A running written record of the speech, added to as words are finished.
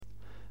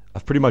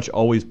pretty much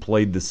always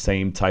played the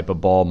same type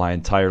of ball my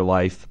entire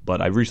life, but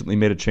I recently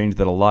made a change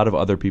that a lot of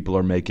other people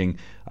are making.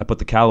 I put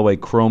the Callaway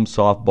Chrome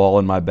Soft ball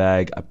in my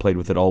bag. I played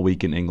with it all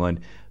week in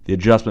England. The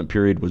adjustment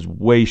period was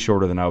way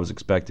shorter than I was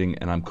expecting,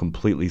 and I'm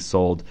completely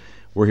sold.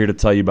 We're here to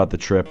tell you about the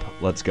trip.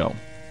 Let's go.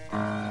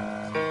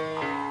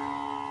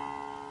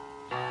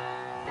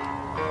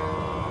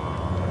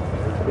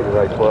 Be the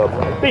right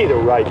club. Be the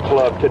right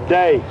club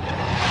today.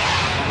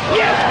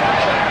 Yes!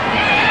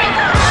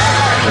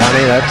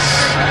 Johnny, that's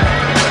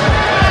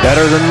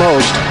better than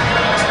most.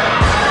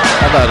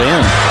 How about in?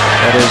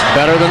 That is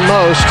better than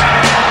most.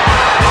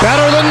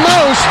 Better than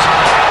most!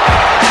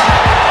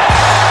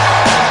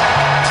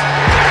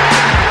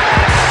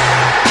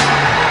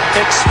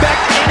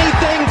 Expect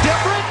anything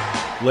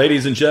different?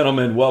 Ladies and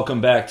gentlemen, welcome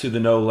back to the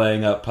No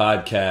Laying Up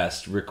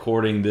podcast.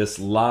 Recording this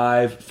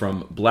live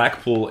from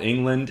Blackpool,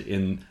 England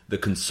in the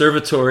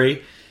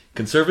Conservatory.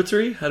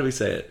 Conservatory? How do we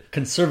say it?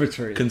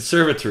 Conservatory.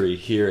 Conservatory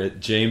here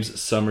at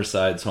James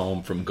Summerside's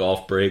home from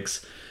Golf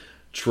Breaks.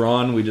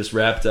 Tron, we just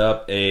wrapped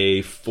up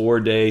a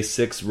 4-day,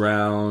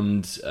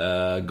 6-round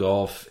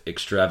golf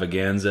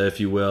extravaganza, if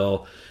you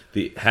will.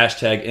 The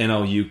hashtag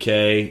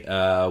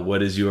NLUK.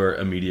 What is your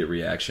immediate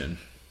reaction?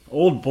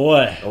 Old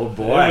boy. Old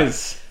boy.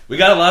 We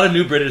got a lot of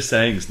new British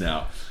sayings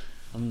now.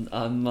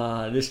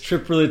 This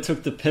trip really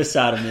took the piss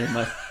out of me.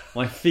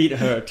 My feet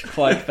hurt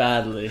quite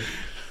badly.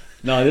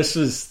 No, this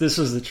was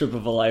the trip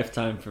of a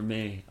lifetime for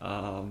me.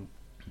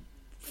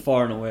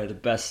 Far and away the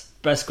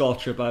best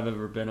golf trip I've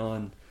ever been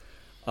on.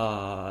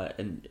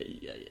 And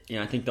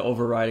I think the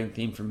overriding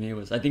theme for me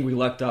was I think we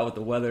lucked out with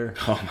the weather.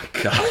 Oh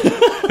my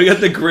god, we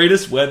got the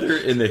greatest weather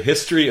in the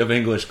history of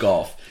English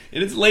golf,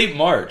 and it's late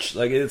March.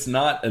 Like it's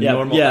not a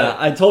normal. Yeah,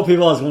 I told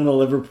people I was going to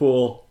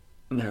Liverpool,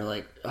 and they're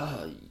like,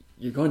 "Oh,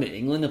 you're going to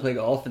England to play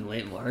golf in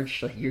late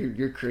March? Like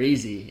you're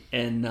crazy."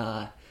 And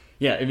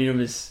yeah, I mean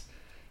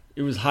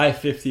it was high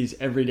 50s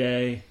every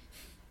day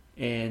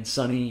and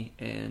sunny,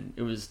 and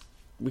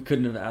we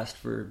couldn't have asked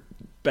for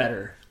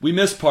better. We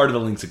missed part of the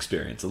links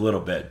experience a little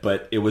bit,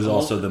 but it was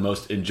also the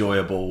most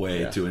enjoyable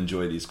way to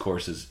enjoy these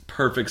courses.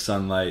 Perfect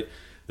sunlight.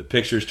 The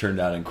pictures turned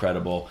out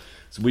incredible.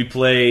 So we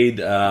played,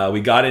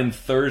 we got in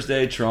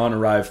Thursday. Tron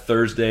arrived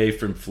Thursday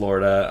from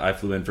Florida. I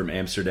flew in from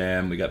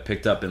Amsterdam. We got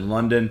picked up in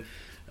London.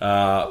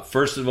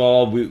 First of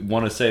all, we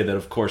want to say that,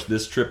 of course,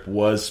 this trip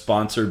was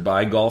sponsored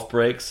by Golf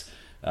Breaks.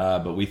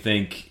 But we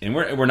think, and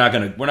we're not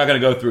gonna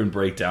go through and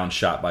break down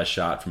shot by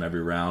shot from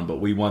every round, but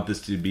we want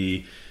this to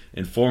be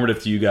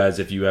informative to you guys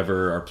if you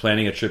ever are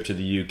planning a trip to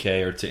the UK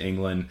or to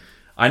England.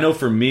 I know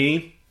for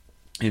me,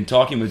 in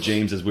talking with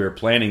James as we were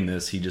planning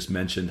this, he just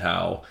mentioned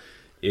how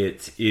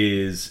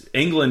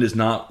England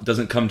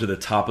doesn't come to the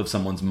top of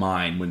someone's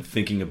mind when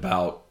thinking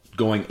about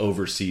going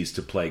overseas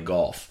to play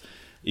golf.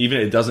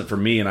 Even it doesn't for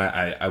me, and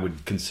I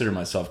would consider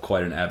myself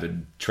quite an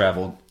avid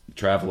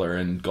traveler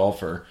and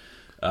golfer.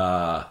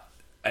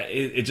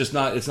 It's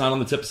not on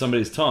the tip of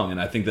somebody's tongue, and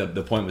I think that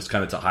the point was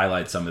kind of to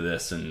highlight some of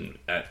this. And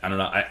I don't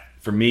know.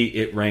 For me,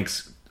 it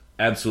ranks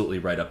absolutely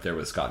right up there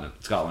with Scotland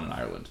and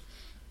Ireland.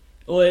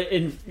 Well,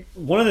 and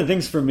one of the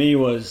things for me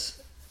was,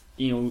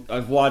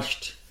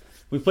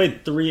 we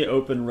played 3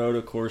 open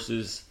Rota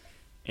courses,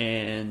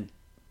 and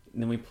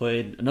then we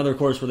played another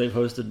course where they've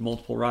hosted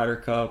multiple Ryder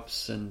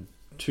Cups and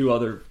 2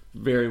 other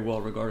very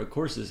well-regarded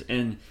courses.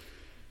 And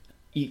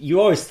you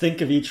always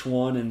think of each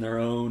one in their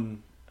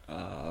own,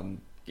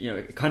 kind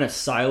of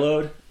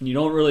siloed, and you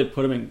don't really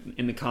put them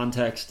in the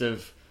context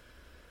of,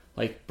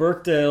 like,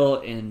 Birkdale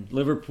and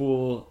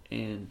Liverpool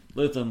and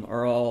Lytham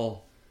are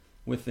all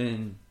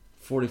within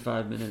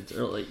 45 minutes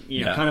or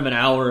kind of an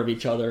hour of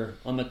each other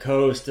on the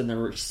coast, and they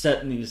were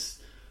set in these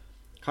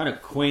kind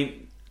of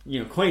quaint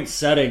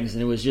settings,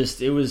 and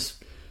it was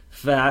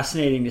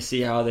fascinating to see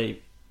how they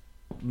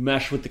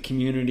mesh with the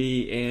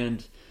community,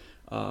 and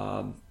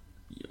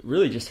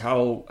really just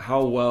how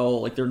well,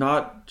 like, they're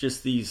not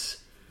just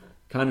these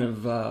kind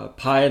of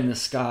pie in the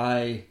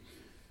sky,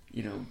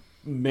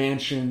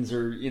 mansions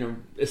or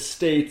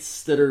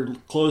estates that are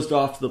closed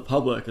off to the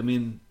public. I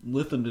mean,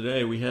 Lytham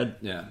today we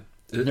had there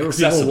were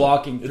people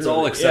walking through. It's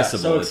all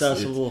accessible. Yeah, so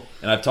accessible.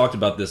 And I've talked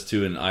about this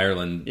too in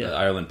Ireland, the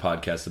Ireland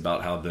podcast,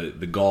 about how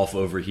the golf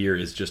over here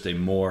is just a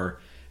more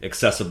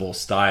accessible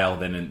style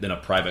than a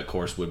private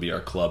course would be,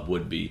 our club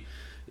would be.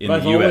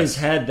 I've always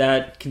had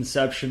that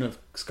conception of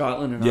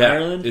Scotland and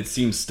Ireland. It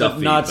seems stuffy,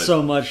 but not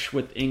so much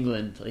with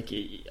England. Like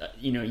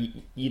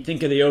you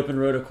think of the open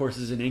Rota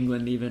courses in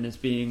England even as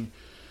being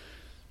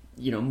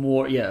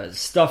more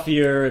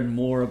stuffier and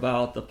more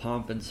about the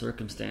pomp and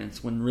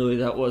circumstance, when really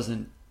that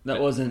wasn't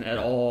at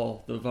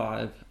all the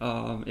vibe.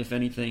 If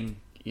anything,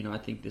 I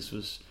think this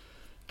was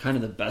kind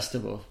of the best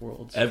of both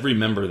worlds. Every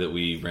member that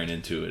we ran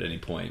into at any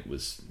point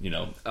was,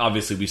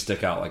 obviously we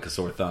stick out like a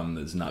sore thumb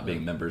as not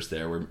being members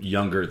there. We're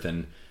younger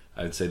than,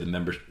 I would say, the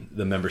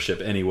membership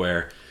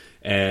anywhere.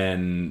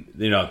 And,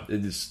 they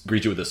just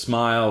greet you with a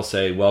smile,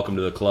 say welcome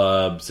to the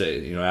club,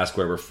 say, ask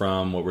where we're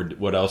from,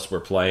 what else we're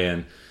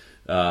playing.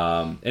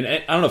 And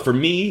I don't know, for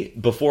me,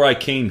 before I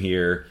came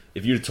here,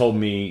 if you'd told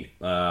me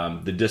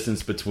the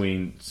distance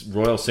between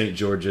Royal St.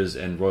 George's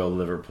and Royal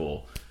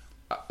Liverpool,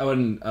 I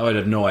would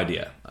have no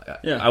idea.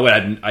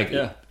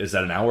 Yeah. Is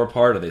that an hour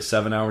apart? Are they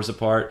 7 hours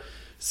apart?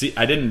 See,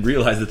 I didn't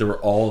realize that there were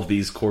all of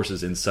these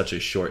courses in such a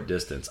short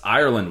distance.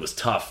 Ireland was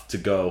tough to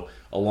go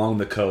along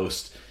the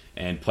coast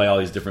and play all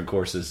these different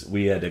courses.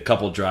 We had a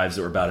couple drives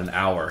that were about an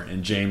hour,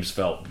 and James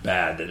felt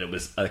bad that it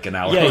was like an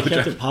hour. Yeah, long he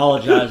kept drive.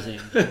 apologizing.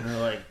 We're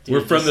like, dude,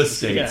 we're from the this is-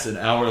 States. yeah. An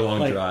hour-long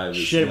Like, drive. is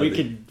shit,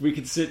 nothing. we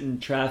could sit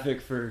in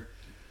traffic for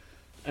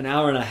an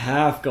hour and a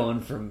half going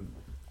from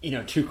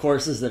two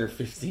courses that are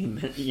 15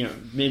 minutes,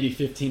 maybe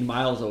 15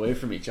 miles away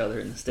from each other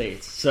in the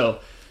States. So,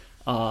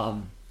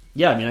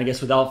 yeah, I mean, I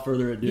guess without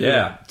further ado,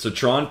 Yeah. So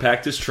Tron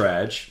packed his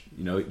trash.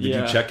 Did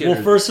you check it?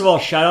 Well, first of all,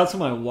 shout out to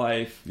my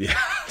wife. Yeah,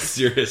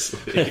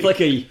 seriously.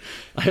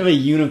 I have a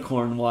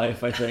unicorn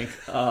wife, I think.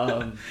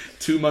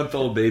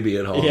 2-month-old baby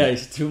at home. Yeah,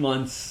 he's 2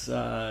 months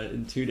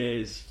in 2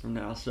 days from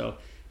now. So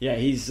yeah,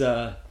 he's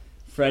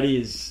Freddie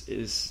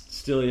is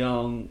still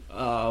young.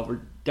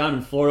 We're down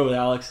in Florida with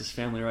Alex's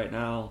family right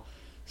now,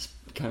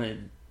 kind of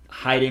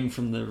hiding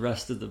from the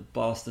rest of the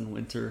Boston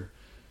winter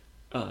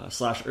 /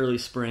 early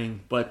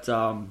spring. But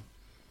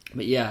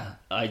yeah,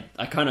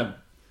 I kind of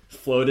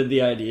floated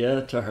the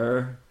idea to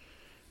her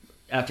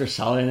after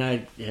Sally and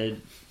I had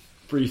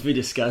briefly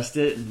discussed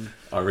it, and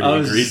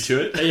Already agreed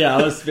to it? Yeah,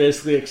 I was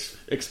basically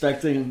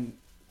expecting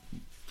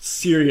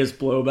serious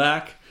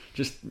blowback,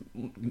 just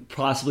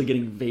possibly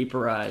getting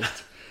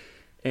vaporized.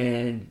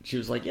 And she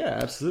was like, yeah,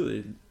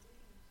 absolutely.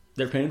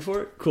 They're paying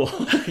for it? Cool. Go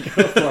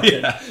for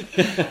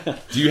it.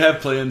 Do you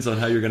have plans on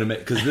how you're going to make...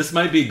 Because this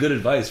might be good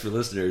advice for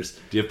listeners.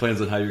 Do you have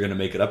plans on how you're going to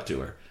make it up to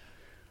her?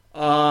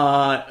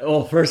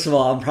 Well, first of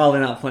all, I'm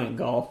probably not playing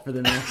golf for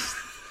the next...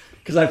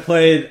 Because I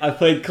played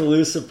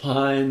Calusa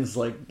Pines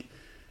like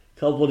a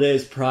couple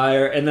days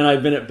prior, and then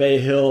I'd been at Bay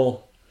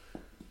Hill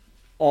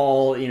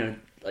all,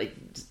 like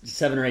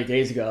 7 or 8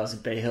 days ago. I was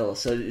at Bay Hill.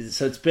 So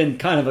it's been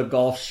kind of a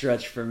golf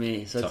stretch for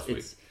me. So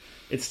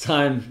it's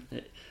time...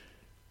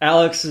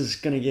 Alex is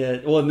going to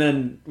get... Well, and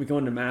then we go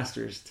into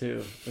Masters,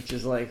 too, which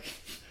is like...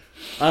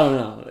 I don't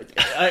know.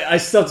 I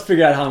still have to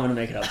figure out how I'm going to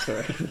make it up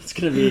to her. It's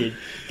going to be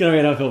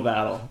an uphill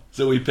battle.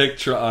 So we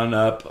picked Tron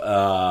up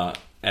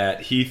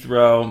at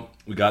Heathrow.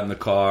 We got in the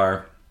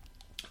car.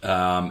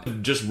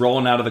 Just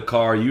rolling out of the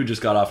car. You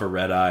just got off a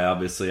red eye,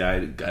 obviously.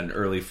 I got an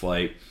early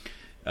flight.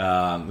 We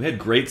had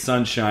great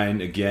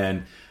sunshine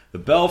again. The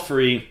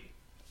Belfry...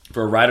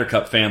 For a Ryder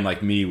Cup fan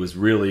like me, was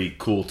really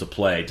cool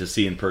to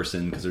see in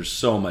person because there's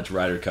so much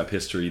Ryder Cup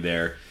history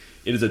there.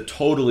 It is a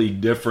totally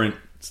different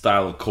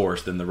style of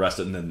course than the rest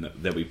of them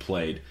that we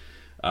played.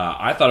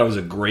 I thought it was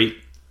a great...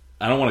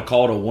 I don't want to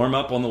call it a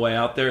warm-up on the way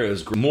out there. It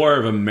was more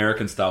of an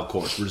American-style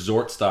course,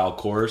 resort-style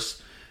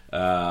course.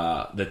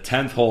 The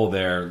 10th hole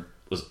there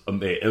was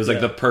amazing. It was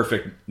like the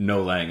perfect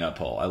no-laying-up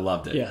hole. I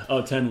loved it. Yeah.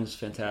 10 was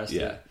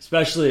fantastic. Yeah.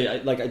 Especially,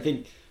 I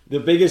think the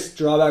biggest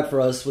drawback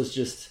for us was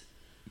just...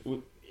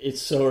 It's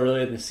so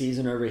early in the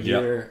season over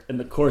here, and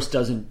the course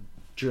doesn't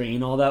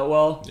drain all that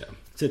well. Yeah.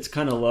 So it's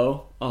kind of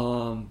low,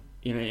 and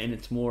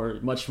it's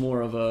much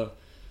more of a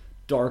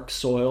dark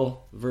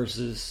soil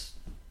versus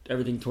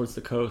everything towards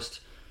the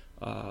coast.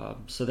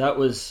 So that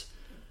was,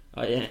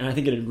 and I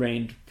think it had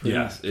rained pretty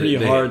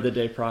hard the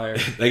day prior.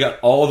 They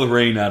got all the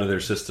rain out of their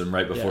system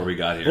right before we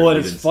got here. Well,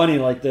 and it's funny,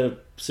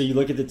 so you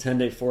look at the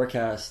 10-day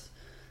forecast,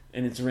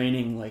 and it's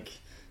raining like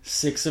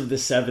 6 of the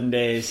 7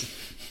 days.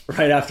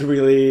 Right after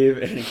we leave,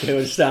 and it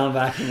goes down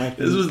back in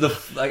this was the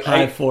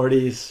high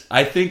 40s.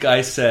 I think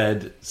I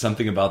said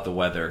something about the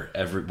weather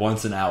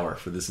once an hour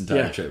for this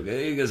entire trip.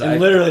 Because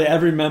literally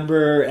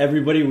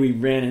everybody we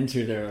ran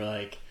into, they were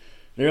like,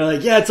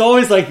 yeah, it's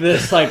always like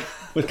this, like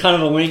with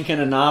kind of a wink and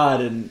a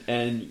nod,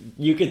 and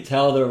you could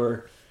tell there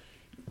were,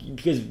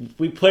 because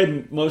we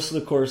played most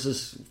of the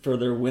courses for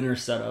their winter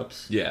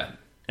setups. Yeah.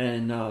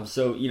 And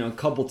so a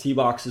couple tee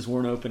boxes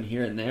weren't open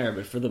here and there,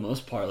 but for the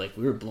most part, like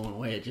we were blown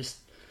away. It just.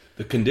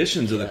 The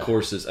conditions of the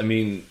courses, I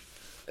mean,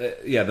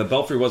 the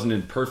Belfry wasn't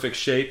in perfect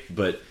shape,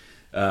 but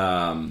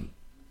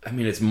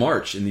it's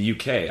March in the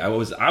UK. I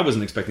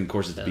wasn't expecting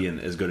courses to be in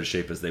as good a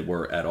shape as they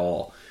were at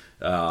all.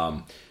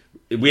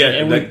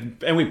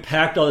 We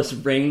packed all this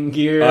rain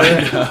gear.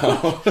 I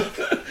know.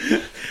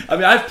 I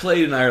mean, I've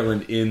played in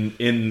Ireland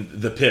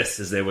in the piss,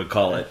 as they would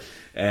call it,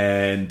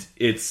 and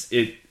it's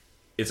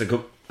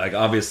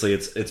obviously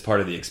it's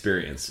part of the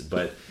experience,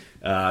 but.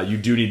 You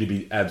do need to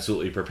be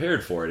absolutely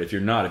prepared for it. If you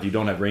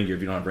don't have rain gear,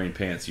 if you don't have rain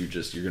pants, you're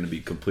going to be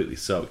completely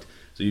soaked.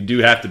 So you do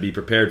have to be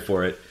prepared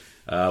for it.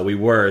 We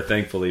were,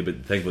 thankfully,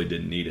 but thankfully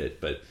didn't need it.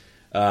 But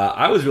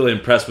I was really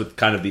impressed with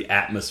kind of the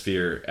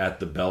atmosphere at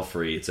the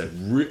Belfry. It's a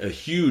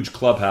huge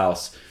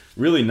clubhouse,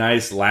 really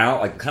nice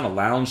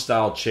lounge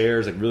style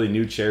chairs, like really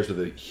new chairs with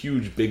a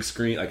huge big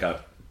screen,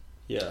 not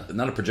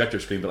a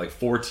projector screen, but like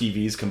 4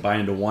 TVs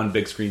combined into one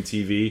big screen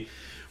TV.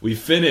 We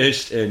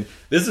finished, and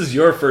this is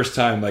your first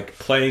time like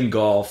playing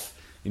golf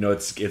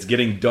it's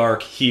getting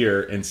dark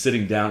here, and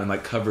sitting down and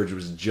like coverage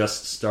was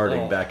just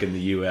starting back in the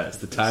U.S.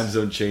 The time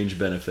zone change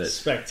benefit.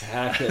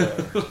 Spectacular.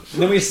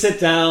 Then we sit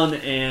down,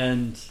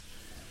 and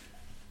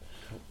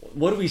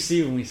what did we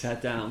see when we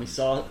sat down? We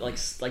saw like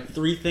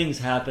 3 things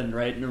happened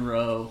right in a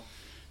row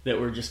that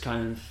were just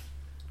kind of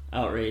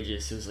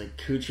outrageous. It was like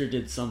Kuchar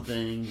did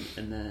something,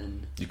 and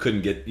then you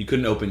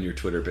couldn't open your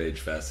Twitter page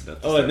fast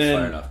enough to and start then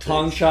firing off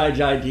Tong takes. Chai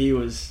Jaidi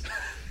was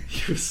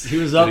he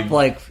was up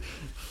like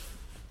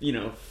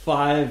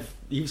 5.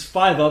 He was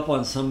 5 up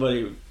on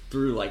somebody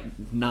through like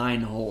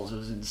 9 holes. It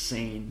was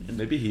insane. And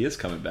maybe he is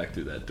coming back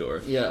through that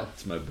door. Yeah,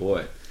 it's my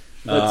boy.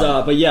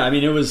 But yeah, I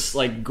mean, it was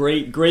like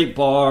great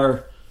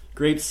bar.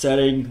 Great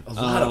setting. A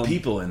lot of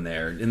people in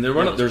there. And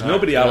there's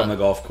nobody out on the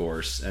golf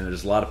course. And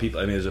there's a lot of people.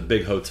 I mean, there's a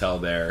big hotel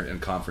there and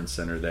conference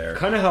center there.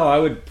 Kind of how I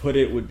would put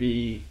it would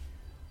be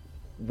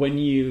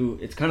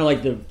it's kind of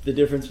like the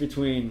difference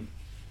between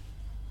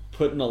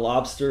putting a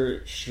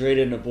lobster straight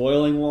into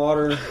boiling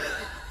water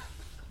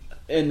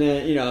and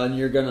then, and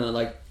you're going to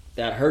like,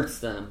 that hurts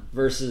them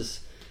versus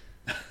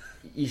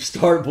you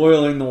start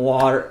boiling the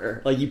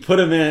water. Like you put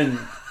them in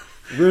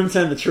room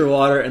temperature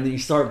water and then you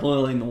start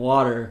boiling the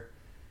water.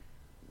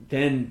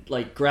 Then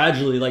like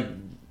gradually like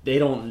they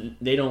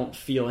don't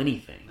feel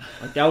anything.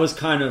 Like that was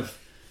kind of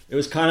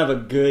a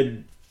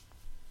good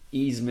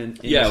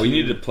easement. Yeah, we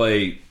needed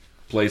to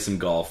play some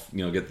golf,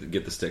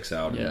 get the sticks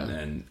out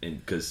and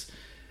because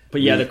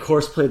But yeah, the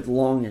course played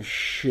long as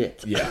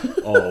shit. Yeah.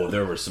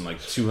 There were some like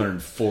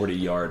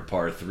 240-yard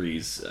par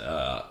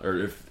 3s or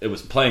if it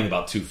was playing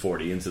about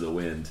 240 into the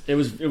wind. It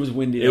was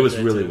windy. It was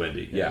really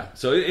windy. Yeah.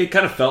 So it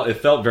kind of felt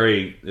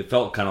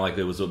kind of like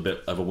it was a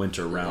bit of a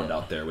winter round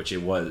out there, which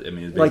it was. I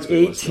mean, like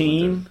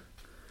 18.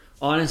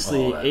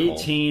 Honestly,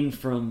 18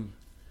 from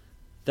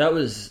that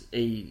was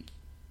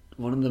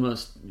one of the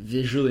most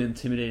visually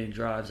intimidating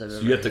drives I've ever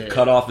hit. So you have to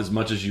cut off as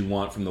much as you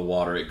want from the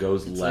water. It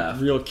goes left.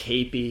 Like real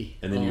capey.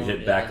 And then you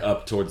hit back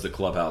up towards the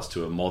clubhouse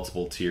to a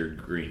multiple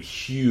tiered green.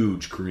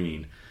 Huge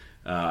green.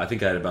 I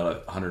think I had about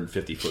a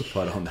 150-foot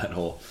putt on that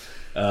hole.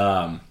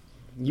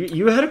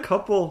 You had a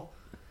couple.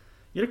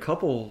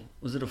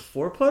 Was it a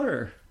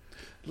 4-putter?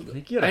 I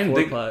think you had a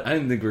 4-putt. I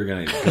didn't think we were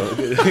going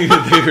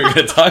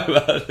to talk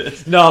about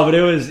this. No, but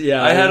it was,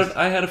 yeah. I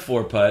had a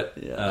 4-putt.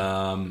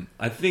 Yeah.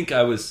 I think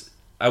I was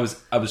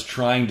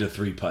trying to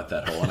 3-putt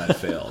that hole and I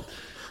failed.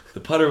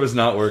 The putter was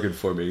not working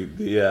for me.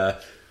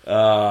 If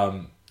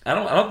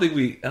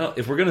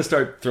we're gonna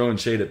start throwing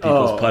shade at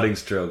people's putting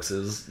strokes,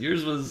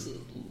 yours was a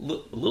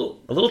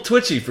little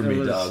twitchy for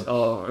me, dog.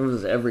 Oh, it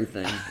was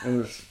everything.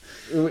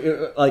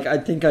 Like I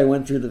think I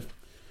went through the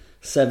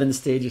 7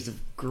 stages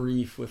of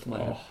grief with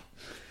my.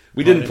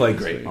 We didn't play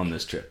great on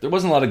this trip. There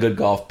wasn't a lot of good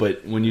golf,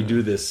 but when you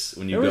do this,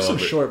 when you there were some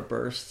short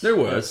bursts. There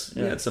was.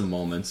 We had some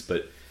moments,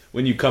 but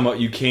when you come up,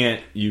 you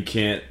can't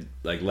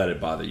like let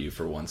it bother you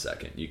for 1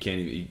 second. You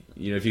can't even,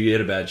 if you hit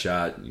a bad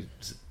shot, you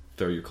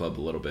throw your club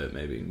a little bit.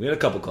 Maybe we had a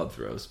couple club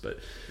throws, but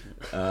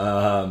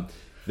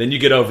then you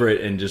get over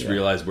it and just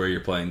realize where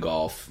you're playing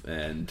golf.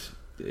 And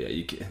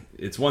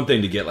it's one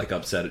thing to get like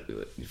upset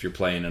if you're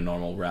playing a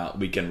normal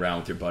weekend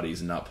round with your buddies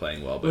and not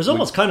playing well. But it was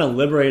almost kind of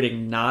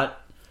liberating.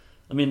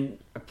 I mean,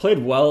 I played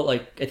well.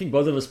 Like I think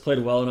both of us played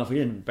well enough. We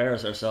didn't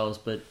embarrass ourselves,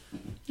 but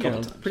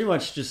pretty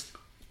much just.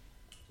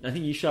 I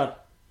think you shot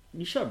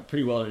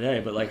pretty well today,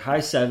 but like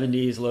high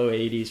 70s, low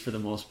 80s for the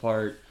most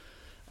part.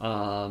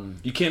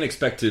 You can't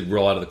expect to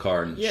roll out of the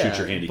car and shoot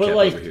your handicap but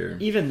like, over here.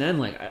 Even then,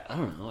 like I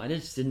don't know, I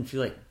just didn't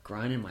feel like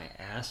grinding my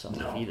ass off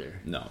either.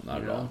 No,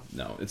 not at all.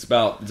 No, it's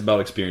about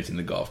experiencing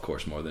the golf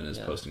course more than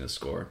posting a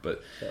score.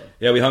 But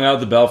we hung out at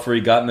the Belfry,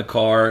 got in the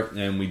car,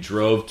 and we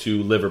drove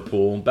to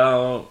Liverpool.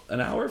 About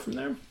an hour from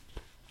there.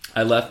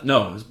 I left.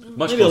 No, it was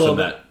much closer than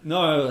that.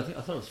 No, I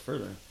thought it was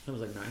further. It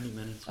was like 90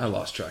 minutes. I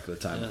lost track of the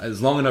time. It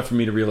was long enough for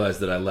me to realize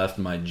that I left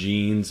my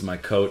jeans, my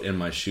coat, and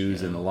my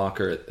shoes in the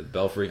locker at the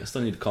Belfry. I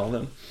still need to call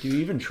them. Do you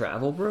even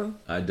travel, bro?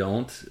 I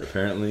don't,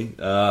 apparently.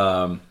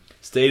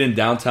 Stayed in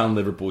downtown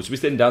Liverpool. So we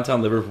stayed in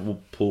downtown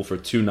Liverpool for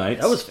 2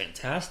 nights. That was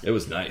fantastic. It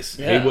was nice.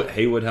 Yeah.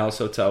 Haywood House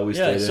Hotel we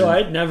stayed in. So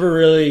I'd never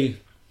really...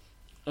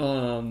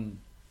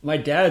 my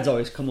dad's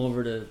always come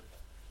over to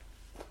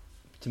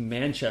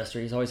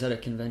Manchester. He's always had a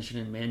convention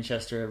in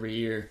Manchester every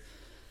year,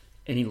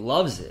 and he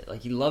loves it.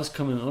 Like he loves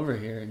coming over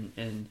here,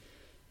 and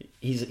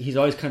he's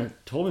always kind of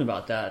told me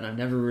about that, and I've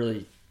never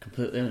really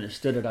completely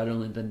understood it. I'd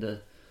only been to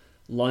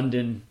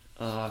London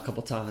a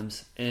couple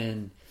times,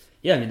 and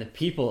I mean the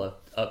people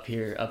up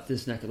here, up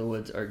this neck of the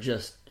woods, are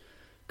just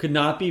could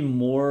not be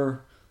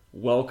more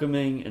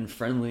welcoming and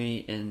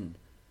friendly and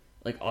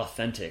like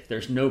authentic.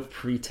 There's no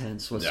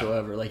pretense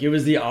whatsoever. Like it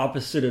was the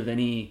opposite of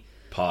any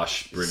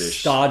posh British,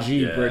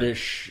 stodgy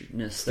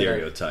Britishness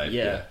stereotype.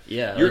 Yeah.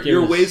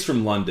 You're ways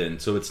from London,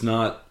 so it's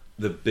not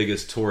the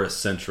biggest tourist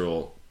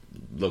central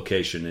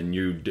location, and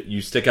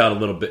you stick out a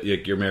little bit.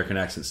 Your American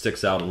accent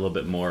sticks out a little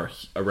bit more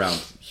around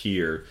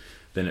here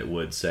than it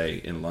would say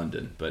in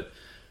London. But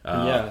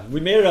we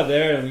made it up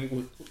there,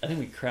 and I think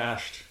we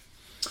crashed.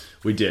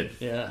 We did.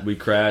 Yeah, we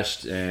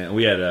crashed, and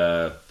we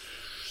had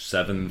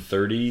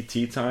 7:30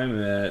 tee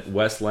time at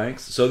West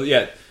Lancs. So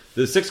yeah,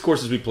 the 6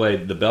 courses we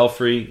played: the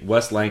Belfry,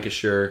 West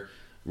Lancashire,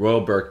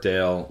 Royal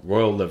Birkdale,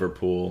 Royal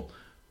Liverpool,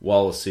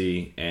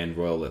 Wallasey, and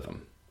Royal Lytham.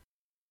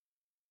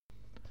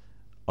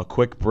 A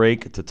quick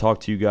break to talk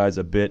to you guys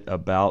a bit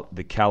about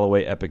the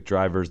Callaway Epic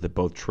drivers that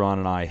both Tron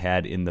and I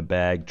had in the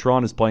bag.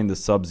 Tron is playing the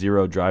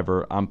Sub-Zero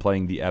driver. I'm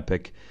playing the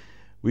Epic.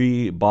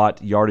 We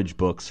bought yardage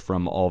books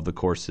from all of the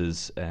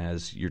courses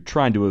as you're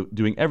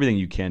doing everything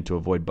you can to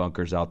avoid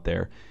bunkers out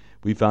there.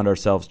 We found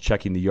ourselves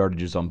checking the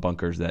yardages on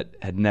bunkers that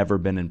had never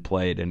been in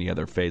play at any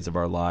other phase of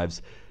our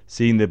lives.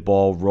 Seeing the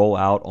ball roll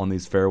out on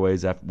these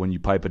fairways when you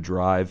pipe a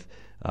drive,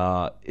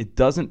 it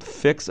doesn't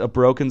fix a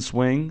broken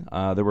swing.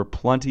 There were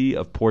plenty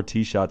of poor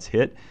tee shots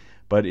hit,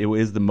 but it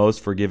is the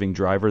most forgiving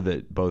driver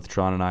that both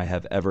Tron and I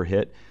have ever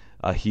hit.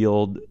 A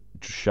heeled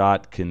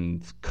shot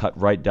can cut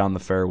right down the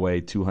fairway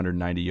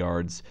 290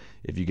 yards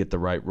if you get the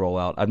right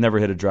rollout. I've never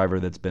hit a driver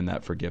that's been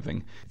that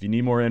forgiving. If you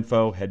need more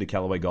info, head to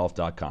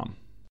CallawayGolf.com.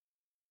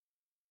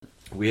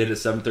 We had a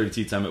 7:30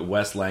 tee time at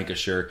West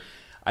Lancashire.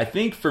 I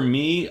think for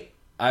me,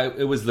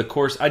 it was the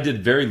course. I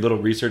did very little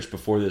research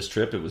before this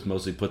trip. It was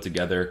mostly put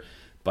together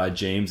by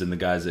James and the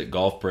guys at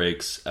Golf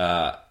Breaks.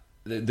 There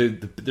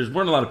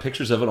weren't a lot of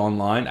pictures of it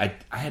online.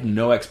 I had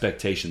no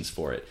expectations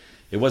for it.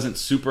 It wasn't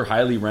super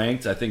highly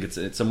ranked. I think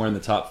it's somewhere in the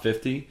top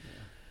 50.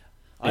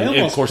 I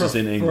almost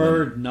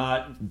preferred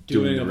not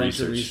doing a bunch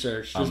of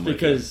research just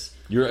because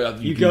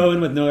you go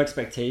in with no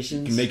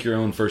expectations. You can make your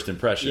own first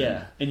impression.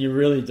 Yeah, and you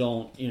really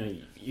don't.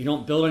 You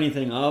don't build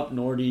anything up,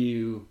 nor do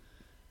you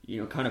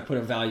kind of put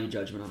a value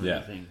judgment on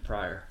anything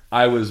prior.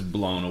 I was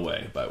blown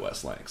away by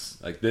West Lancs.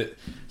 Like that.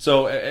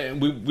 So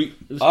we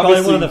it was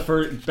probably one of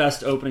the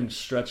best opening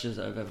stretches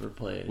I've ever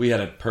played. We had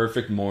a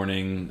perfect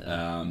morning.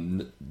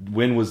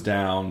 Wind was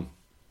down.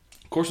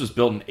 The course was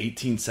built in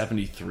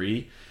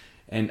 1873,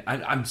 and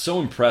I'm so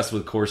impressed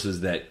with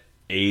courses that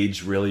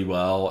age really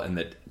well and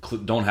that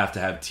don't have to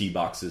have tee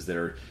boxes that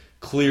are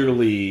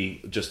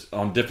clearly just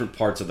on different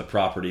parts of the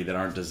property that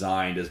aren't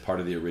designed as part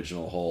of the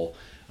original hole.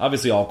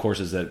 Obviously, all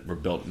courses that were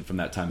built from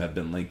that time have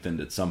been lengthened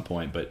at some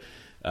point, but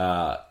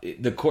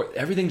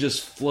everything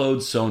just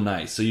flowed so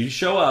nice. So you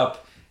show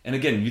up, and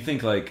again, you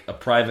think like a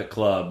private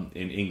club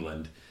in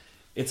England.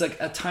 It's like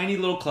a tiny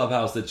little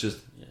clubhouse that's just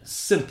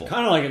simple.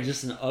 Kind of like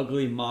just an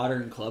ugly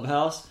modern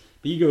clubhouse,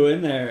 but you go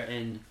in there,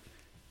 and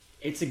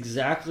it's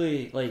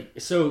exactly like...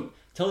 So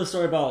tell the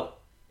story about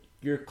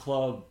your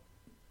club...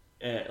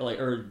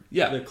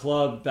 the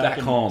club back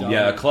home. Dublin.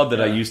 Yeah, a club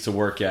that I used to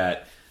work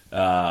at.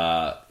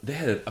 They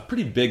had a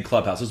pretty big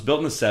clubhouse. It was built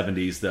in the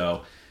 70s,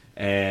 though,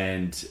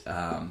 and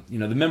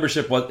the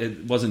membership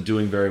wasn't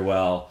doing very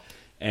well.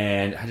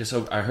 And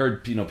I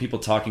heard people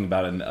talking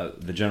about it, and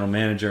the general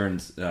manager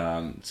and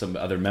some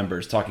other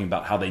members talking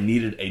about how they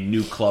needed a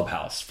new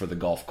clubhouse for the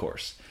golf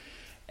course.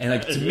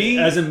 And to me,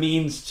 as a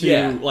means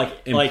to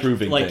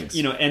improving things,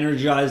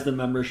 energize the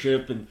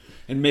membership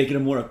and make it a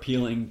more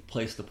appealing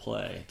place to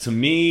play. To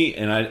me,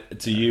 and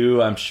to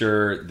you, I'm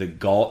sure the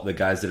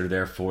guys that are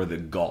there for the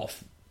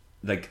golf,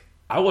 like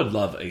I would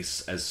love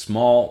as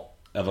small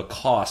of a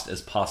cost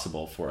as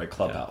possible for a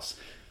clubhouse.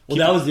 Yeah. Well,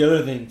 that was the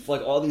other thing.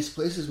 Like all these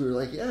places, we were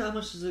like, how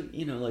much is it?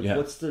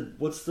 What's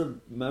the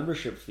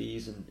membership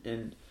fees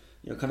and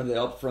kind of the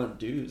upfront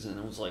dues? And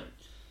I was like,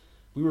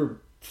 we were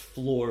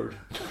floored.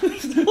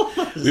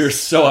 We were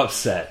so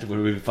upset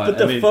when we found.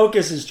 But the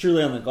focus is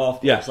truly on the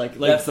golf course. Yeah, like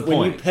that's the point.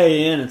 When you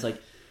pay in, it's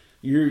like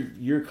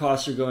your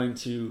costs are going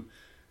to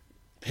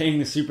paying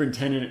the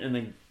superintendent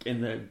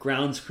and the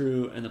grounds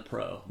crew and the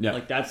pro. Yeah.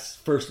 Like that's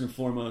first and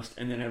foremost,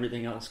 and then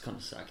everything else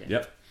comes second.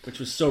 Yep. Which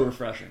was so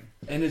refreshing.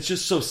 And it's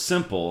just so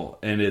simple,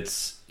 and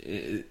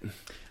a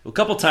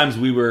couple times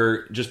we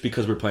were, just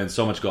because we're playing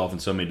so much golf in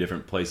so many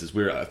different places,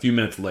 we were a few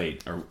minutes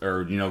late or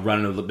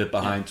running a little bit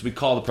behind. So we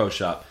call the pro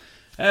shop.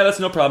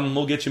 That's no problem.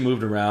 We'll get you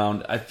moved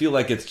around. I feel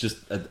like it's just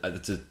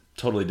it's a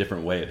totally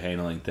different way of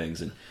handling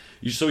things. And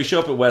so we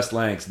show up at West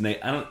Lancs,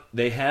 and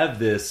they have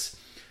this,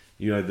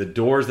 the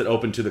doors that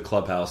open to the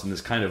clubhouse and this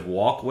kind of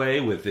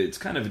walkway with it's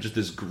kind of just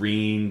this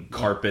green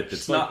carpet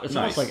that's not it's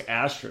nice. Almost like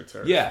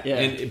AstroTurf.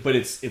 Yeah. But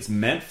it's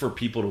meant for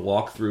people to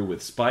walk through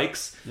with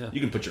spikes. Yeah.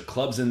 You can put your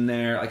clubs in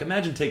there. Like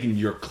imagine taking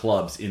your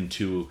clubs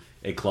into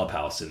a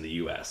clubhouse in the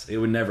U.S. It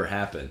would never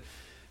happen.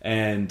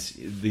 And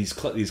these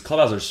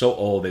clubhouses are so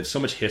old. They have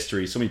so much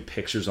history, so many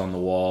pictures on the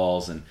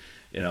walls, and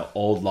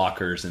old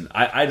lockers. And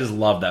I just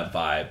love that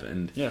vibe.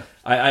 And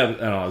I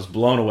don't know, I was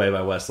blown away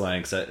by West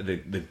Lancs.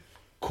 The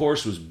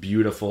course was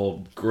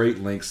beautiful, great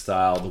link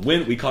style. The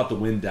wind, we caught the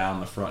wind down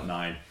the front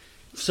nine.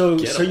 So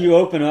you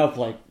open up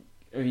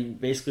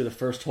basically the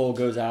first hole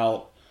goes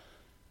out,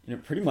 and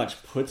it pretty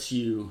much puts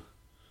you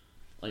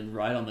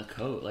right on the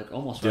coast,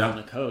 almost right on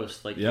the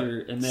coast.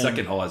 And then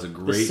second hole has a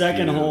great. The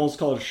second view. hole is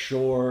called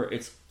Shore.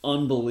 It's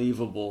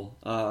unbelievable.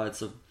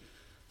 It's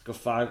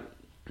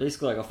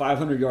basically a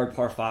 500-yard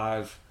par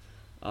 5,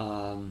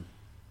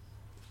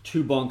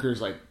 2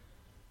 bunkers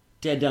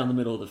dead down the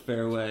middle of the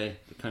fairway.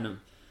 Kind of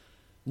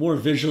more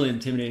visually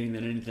intimidating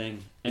than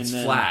anything. And it's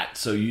then, flat,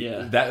 so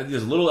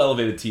there's a little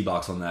elevated tee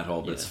box on that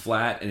hole, but it's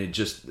flat, and it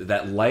just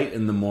that light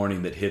in the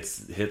morning that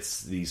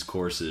hits these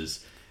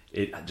courses,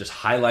 it just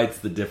highlights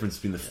the difference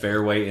between the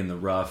fairway and the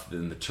rough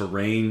and the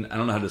terrain. I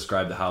don't know how to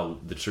describe how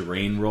the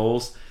terrain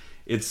rolls.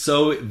 It's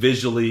so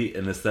visually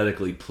and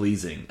aesthetically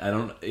pleasing.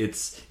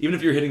 It's even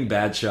if you're hitting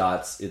bad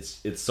shots,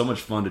 it's so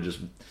much fun to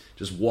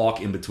just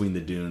walk in between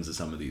the dunes of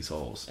some of these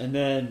holes. And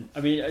then,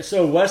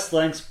 so West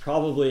Lancs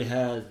probably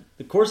had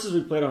the courses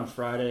we played on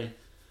Friday.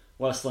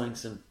 West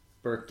Lancs and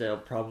Birkdale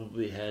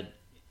probably had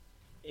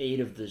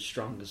 8 of the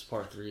strongest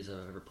par 3s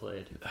I've ever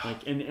played.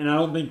 And I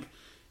don't think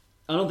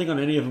on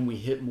any of them we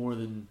hit more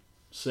than,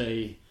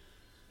 say,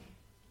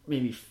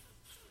 maybe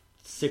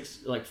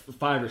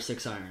 5 or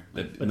 6 iron.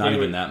 But not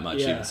even that much.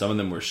 Yeah. Even some of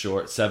them were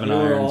short, 7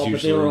 irons usually.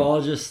 But they were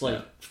all just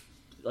it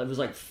was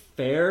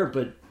fair,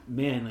 but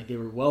man, they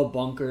were well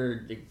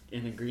bunkered,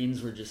 and the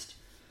greens were just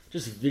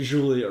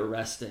visually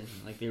arresting.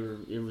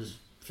 It was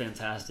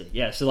fantastic.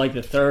 Yeah. So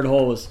the third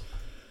hole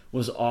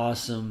was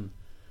awesome.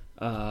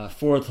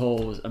 Fourth hole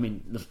was,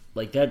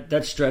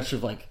 that stretch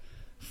of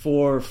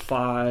 4,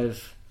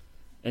 5,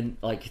 and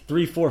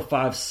 3, 4,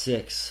 5,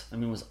 6.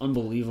 Was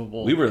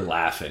unbelievable. We were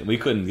laughing. We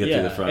couldn't get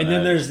to the front. And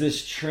then there's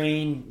this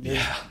train.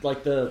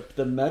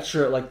 The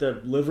metro,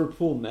 the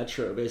Liverpool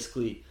metro,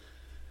 basically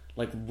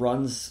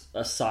runs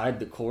aside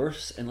the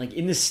course. And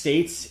in the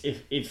States,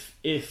 if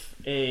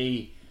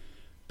a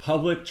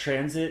public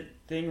transit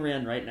thing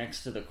ran right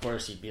next to the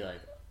course, you'd be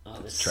like, oh,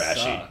 this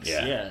trashy. Sucks.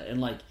 Yeah.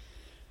 And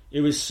it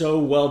was so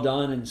well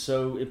done, and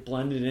so it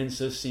blended in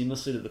so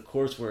seamlessly to the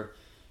course where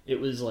it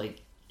was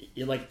it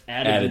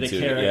added to the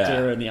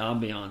character and the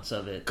ambiance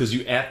of it. Because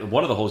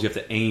one of the holes you have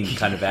to aim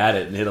kind of at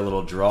it and hit a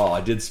little draw.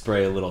 I did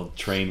spray a little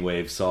train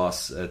wave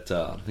sauce at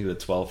I think the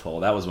 12th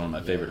hole. That was one of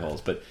my favorite holes.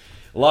 But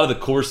a lot of the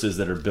courses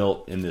that are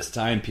built in this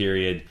time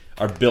period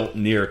are built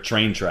near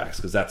train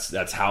tracks because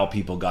that's how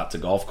people got to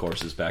golf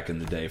courses back in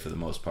the day for the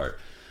most part.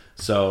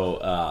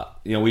 So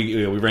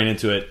we ran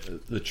into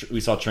it.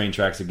 We saw train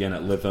tracks again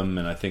at Lytham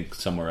and I think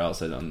somewhere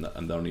else. I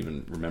don't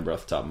even remember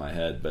off the top of my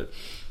head, but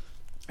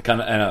kind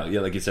of, I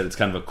know, like you said, it's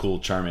kind of a cool,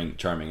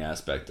 charming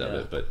aspect of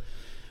it. But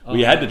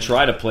we had to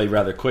try to play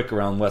rather quick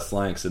around West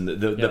Lancs, and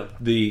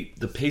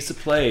the pace of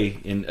play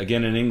in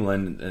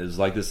England is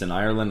like this in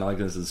Ireland, like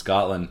this in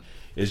Scotland,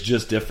 is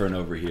just different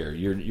over here.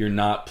 You're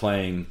not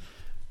playing.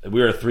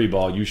 We're a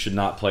 3-ball. You should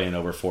not play in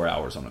over 4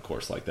 hours on a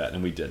course like that,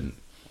 and we didn't.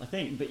 I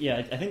think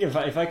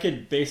if I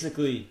could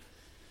basically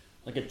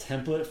a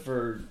template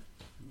for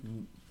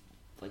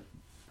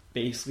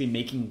basically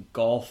making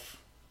golf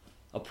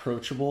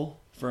approachable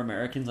for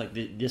Americans,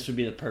 this would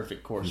be the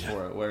perfect course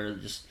for it, where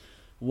just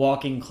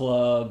walking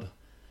club,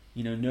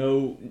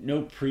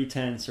 no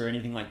pretense or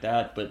anything like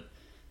that, but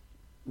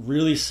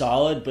really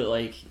solid.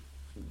 But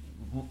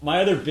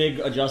my other big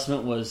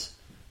adjustment was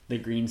the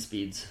green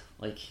speeds.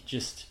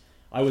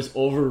 I was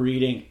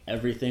overreading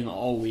everything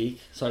all week,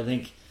 so I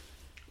think.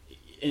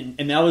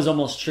 And that was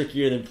almost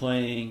trickier than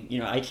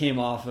playing. I came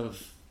off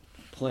of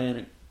playing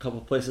a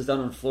couple places down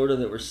in Florida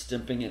that were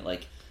stimping it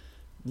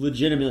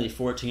legitimately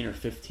 14 or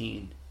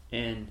 15,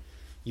 and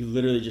you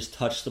literally just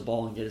touch the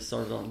ball and get it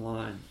started on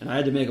line. And I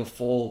had to make a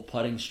full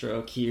putting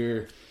stroke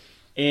here,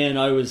 and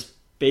I was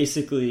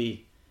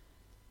basically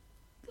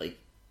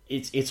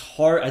it's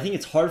hard. I think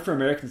it's hard for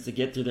Americans to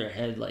get through their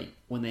head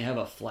when they have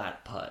a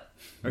flat putt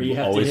or you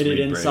have to hit it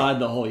inside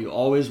the hole. You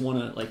always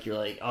want to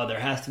you're oh, there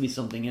has to be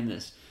something in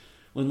this.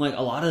 When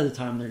a lot of the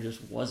time there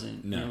just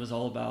wasn't. No. It was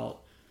all about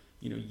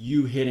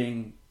you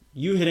hitting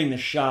the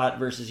shot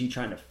versus you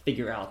trying to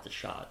figure out the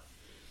shot,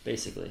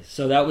 basically.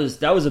 So that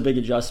was a big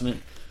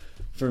adjustment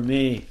for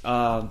me.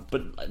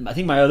 But I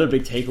think my other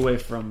big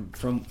takeaway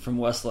from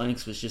West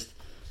Lancs was just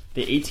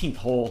the 18th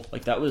hole.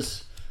 That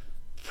was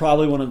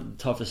probably one of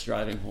the toughest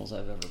driving holes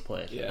I've ever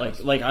played. Yeah,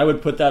 I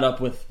would put that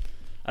up with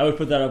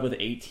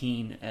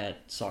 18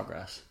 at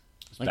Sawgrass.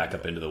 Back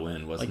up into the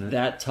wind, wasn't it?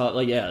 That tough.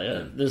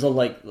 There's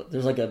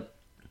a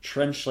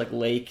trench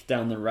lake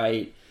down the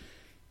right,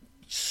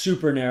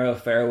 super narrow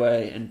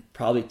fairway, and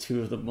probably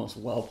 2 of the most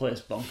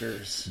well-placed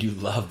bunkers. You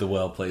love the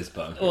well-placed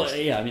bunkers. Well,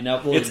 yeah,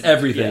 it's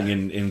everything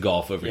in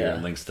golf over here,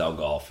 in link style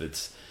golf.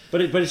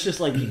 But it's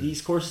just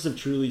these courses have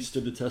truly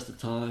stood the test of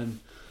time,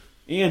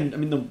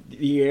 and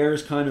the air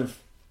is kind of,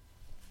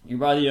 you're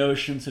by the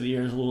ocean, so the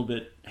air is a little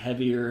bit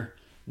heavier.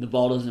 The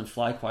ball doesn't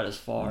fly quite as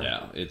far.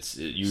 Yeah, have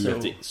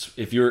to,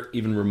 if you're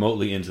even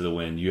remotely into the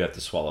wind, you have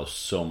to swallow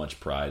so much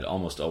pride.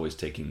 Almost always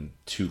taking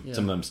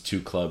sometimes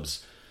 2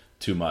 clubs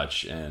too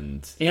much,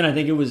 and I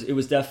think it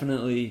was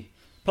definitely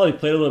probably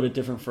played a little bit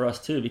different for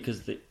us too,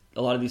 because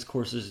a lot of these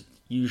courses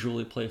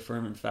usually play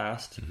firm and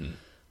fast,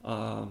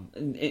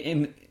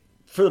 and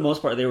for the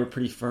most part they were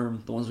pretty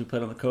firm. The ones we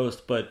played on the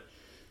coast, but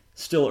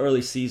still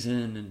early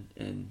season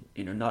and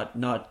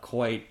not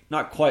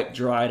quite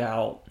dried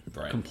out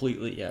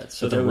completely yet.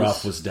 So the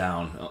rough was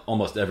down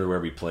almost everywhere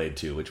we played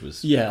to, which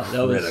was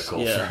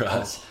critical for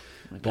us.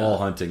 Ball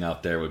hunting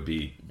out there would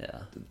be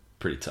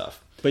pretty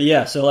tough. But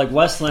so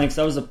West Lancs,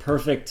 that was a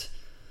perfect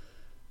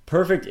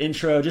perfect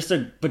intro, just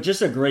a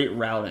great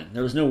routing.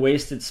 There was no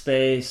wasted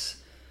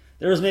space.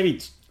 There was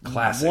maybe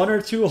classic. One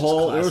or two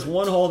holes. There was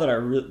one hole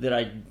that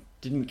I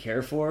didn't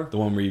care for. The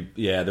one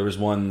where there was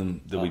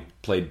one that we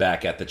played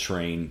back at the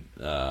train.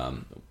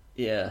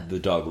 The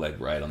dog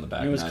leg right on the back.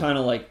 And it was kind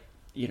of like,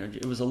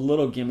 it was a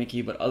little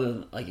gimmicky, but other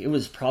than, like, it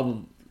was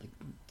probably like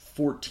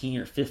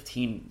 14 or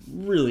 15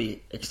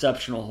 really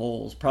exceptional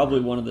holes. Probably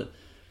one of the,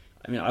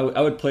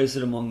 I would place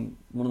it among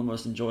one of the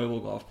most enjoyable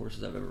golf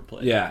courses I've ever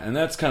played. Yeah, and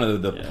that's kind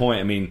of the point.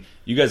 I mean,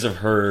 you guys have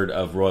heard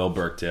of Royal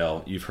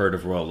Birkdale. You've heard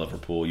of Royal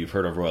Liverpool. You've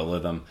heard of Royal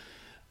Lytham.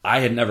 I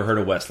had never heard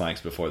of West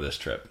Lancs before this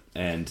trip.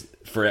 And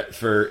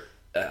for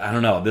I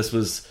don't know, this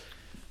was...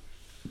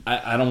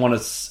 I don't want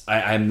to...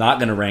 I'm not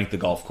going to rank the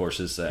golf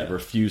courses. I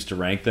refuse to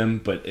rank them.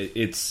 But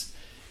it's...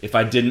 If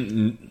I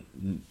didn't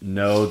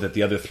know that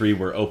the other three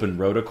were open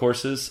rota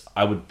courses,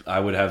 I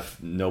would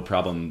have no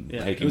problem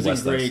taking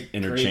West Lancs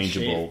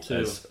interchangeable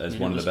as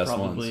one of the best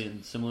ones. Probably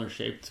in similar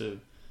shape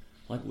to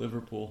like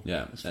Liverpool.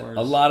 Yeah,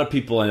 a lot of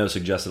people I know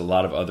suggested a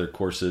lot of other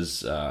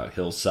courses.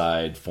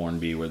 Hillside,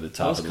 Formby were the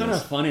top. That was kind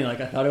of funny.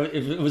 Like I thought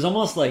it was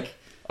almost like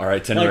our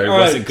itinerary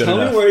wasn't good enough.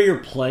 Tell me where you're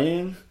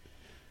playing,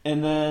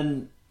 and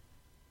then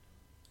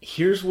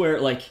here's where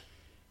like.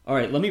 All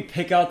right, let me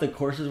pick out the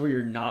courses where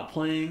you're not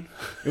playing.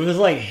 It was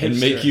like hipster. And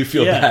make you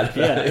feel bad.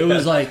 It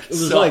was like,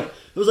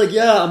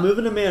 I'm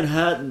moving to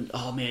Manhattan.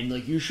 Oh man,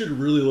 like you should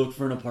really look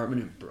for an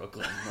apartment in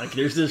Brooklyn. Like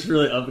there's this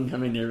really up and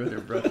coming neighborhood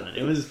in Brooklyn.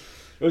 It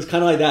was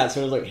kind of like that.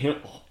 So it was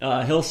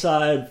like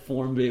Hillside,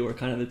 Formby were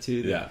kind of the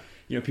two. That,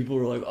 people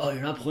were like, oh,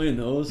 you're not playing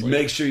those. Like,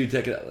 make sure you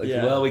take it out. Like,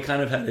 well, we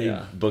kind of had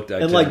a booked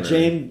itinerary. And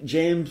like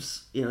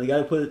James, the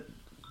guy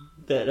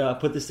that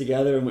put this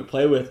together and we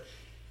play with,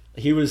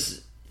 he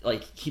was.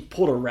 Like he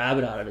pulled a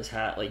rabbit out of his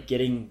hat, like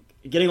getting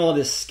all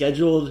this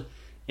scheduled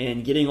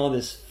and getting all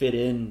this fit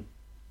in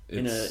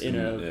it's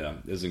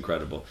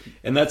incredible,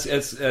 and that's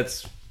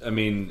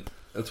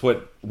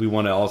what we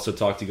want to also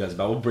talk to you guys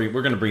about. We're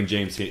going to bring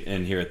James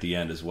in here at the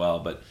end as well,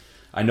 but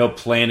I know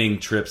planning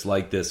trips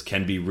like this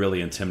can be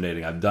really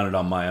intimidating. I've done it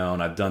on my own.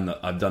 I've done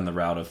the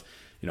route of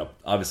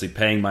obviously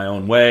paying my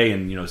own way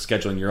and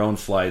scheduling your own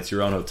flights,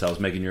 your own hotels,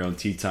 making your own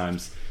tee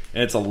times,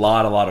 and it's a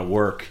lot of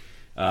work.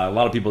 A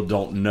lot of people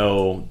don't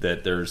know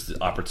that there's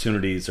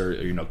opportunities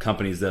or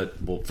companies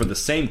that will, for the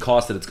same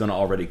cost that it's going to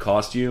already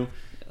cost you,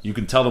 you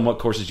can tell them what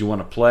courses you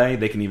want to play.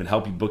 They can even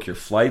help you book your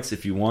flights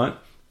if you want,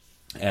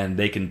 and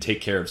they can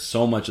take care of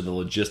so much of the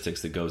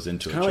logistics that goes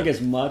into it. Kind of like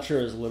as much or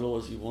as little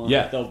as you want.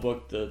 Yeah, they'll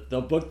book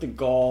the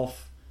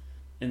golf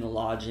and the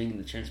lodging and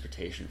the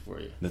transportation for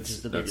you, which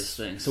is the biggest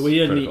thing. So we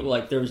didn't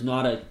need, there was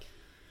not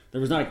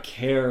a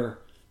care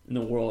in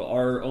the world.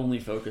 Our only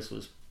focus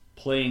was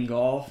playing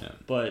golf,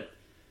 but.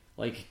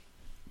 Like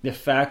the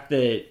fact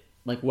that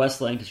like West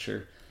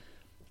Lancashire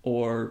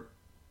or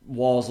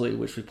Walsley,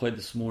 which we played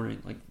this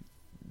morning, like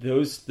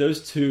those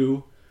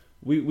two,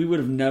 we would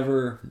have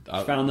never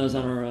found those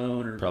on our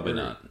own, or probably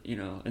not.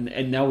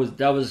 And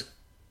that was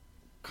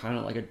kind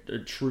of like a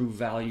true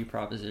value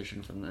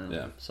proposition from them.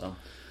 Yeah. So.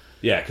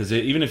 Yeah, because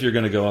even if you're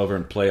going to go over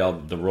and play all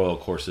the Royal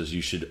courses,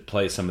 you should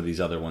play some of these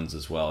other ones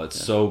as well.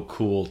 It's so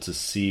cool to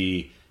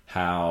see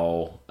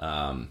how.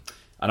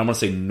 I don't want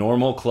to say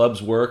normal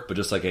clubs work, but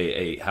just like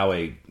how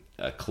a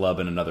club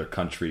in another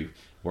country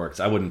works.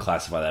 I wouldn't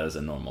classify that as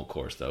a normal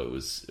course, though. It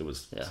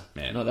was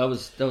man. No, that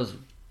was.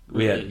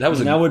 Really, that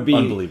was an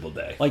unbelievable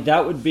day. Like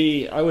that would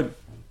be. I would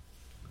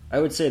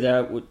say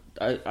that would.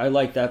 I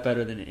like that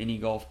better than any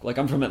golf. Like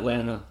I'm from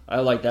Atlanta.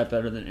 I like that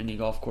better than any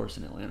golf course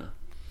in Atlanta,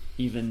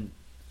 even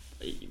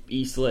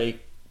East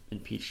Lake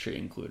and Peachtree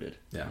included.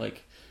 Yeah.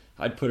 Like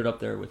I'd put it up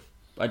there with.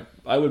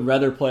 I would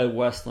rather play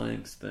West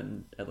Lancs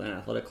than Atlanta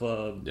Athletic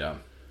Club. Yeah.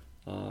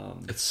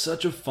 It's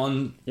such a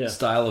fun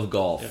style of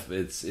golf. Yeah.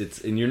 It's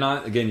and you're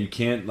not, again, you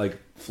can't like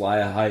fly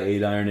a high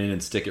 8-iron in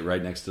and stick it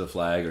right next to the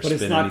flag or but spin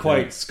it's not anything.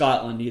 quite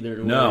Scotland either.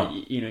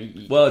 No.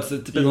 Well,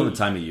 it depends on the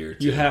time of year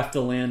too. You have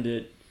to land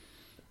it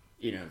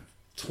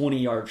 20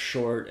 yards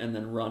short and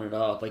then run it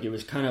up. Like it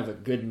was kind of a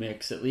good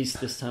mix, at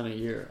least this time of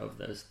year, of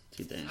those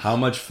two things. How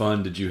much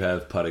fun did you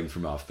have putting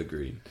from off the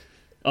green?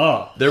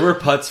 Oh, there were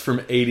putts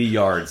from 80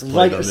 yards.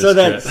 Like on this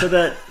trip.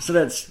 so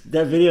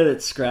that video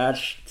that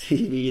Scratch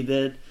TV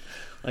did,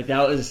 like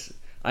that was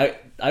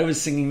I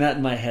was singing that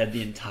in my head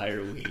the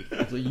entire week.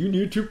 I was like, you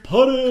need to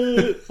putt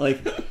it.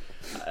 Like,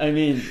 I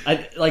mean,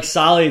 like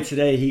Solly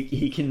today,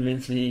 he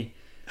convinced me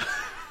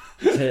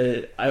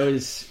to. I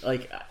was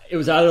like, it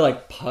was either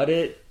like putt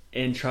it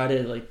and try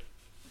to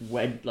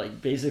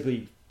like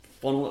basically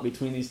funnel it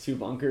between these two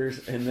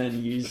bunkers and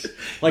then use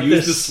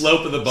the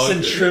slope of the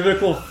bunker,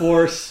 centrifugal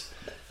force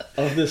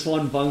of this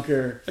one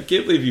bunker. I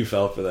can't believe you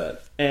fell for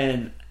that.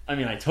 And I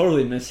mean, I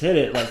totally mishit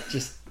it. Like,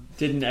 just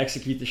didn't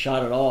execute the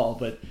shot at all.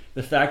 But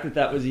the fact that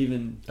that was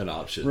even an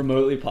option,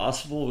 remotely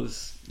possible,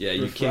 was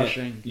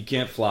refreshing. You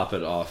can't flop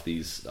it off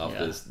the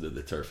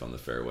turf on the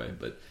fairway.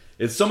 But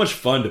it's so much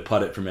fun to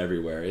putt it from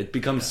everywhere. It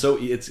becomes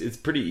it's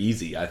pretty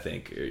easy, I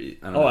think.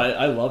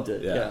 I loved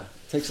it. Yeah.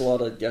 Takes a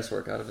lot of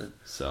guesswork out of it.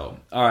 So,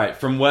 all right,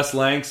 from West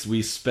Lancs,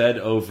 we sped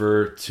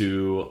over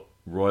to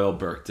Royal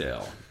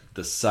Birkdale.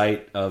 the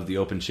site of the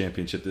Open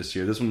Championship this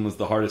year. This one was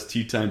the hardest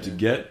tee time to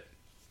get.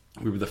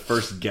 We were the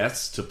first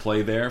guests to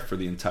play there for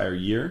the entire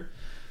year.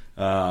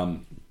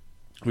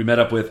 We met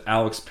up with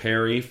Alex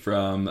Perry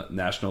from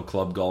National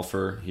Club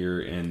Golfer here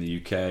in the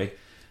UK.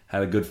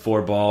 Had a good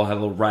 4-ball. Had a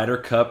little Ryder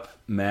Cup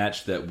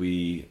match that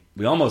we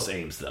almost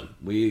aimed them.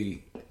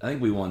 I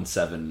think we won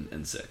 7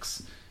 and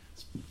 6.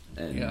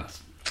 And, Yeah.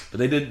 But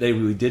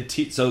we did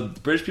teach. So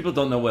British people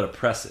don't know what a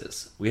press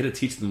is. We had to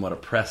teach them what a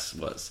press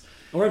was.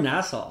 Or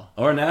Nassau.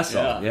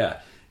 Yeah.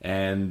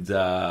 And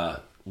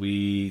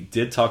we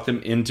did talk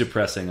them into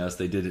pressing us.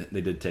 They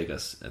did take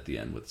us at the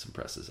end with some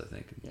presses, I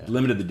think. Yeah.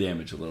 Limited the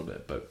damage a little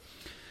bit, but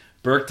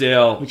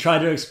Birkdale. We tried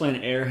to explain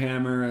air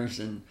hammers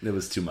and it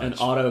was too much. And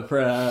auto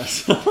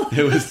press.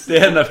 They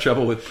had enough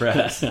trouble with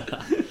press.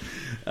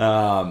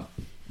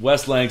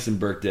 West Lancs and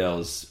Birkdale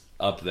is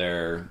up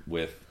there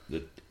with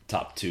the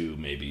top 2,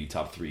 maybe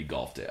top 3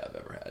 golf day I've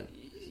ever had.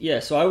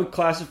 Yeah, so I would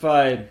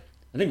classify.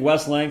 I think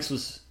West Lancs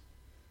was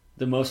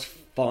the most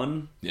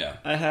fun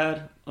I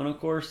had on a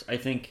course. I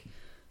think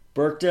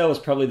Birkdale was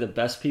probably the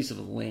best piece of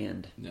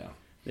land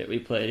that we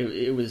played.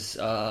 It was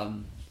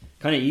kind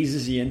of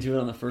eases you into it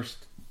on the first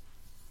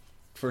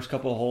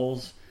couple of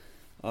holes.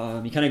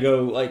 You kind of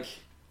go like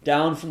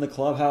down from the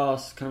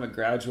clubhouse, kind of a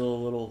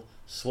gradual little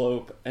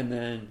slope, and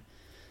then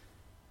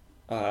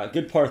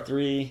good par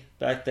 3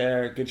 back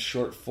there, good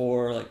short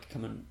 4, like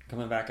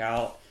coming back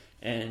out.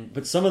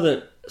 But some of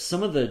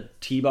the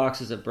tee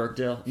boxes at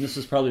Birkdale, and this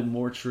is probably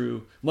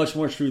much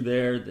more true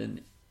there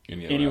than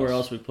anywhere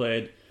else we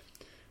played,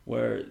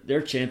 where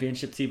their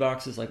championship tee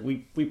boxes, like we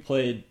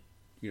played,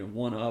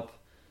 one up.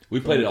 We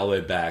played it all the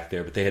way back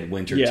there, but they had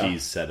winter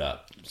tees set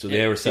up. So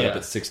they were set up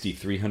at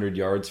 6,300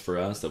 yards for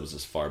us. That was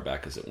as far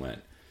back as it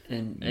went.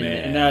 And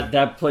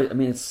that play, I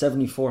mean, it's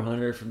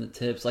 7,400 from the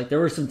tips. Like there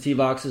were some tee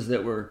boxes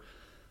that were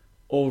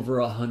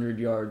over 100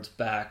 yards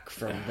back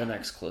from the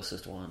next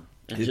closest one.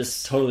 And it's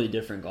just totally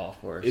different golf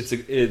course.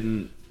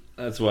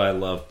 That's why I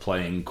love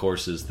playing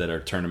courses that are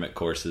tournament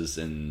courses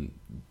and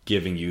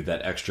giving you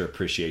that extra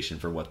appreciation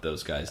for what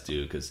those guys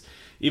do. Because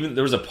even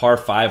there was a par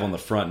 5 on the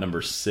front,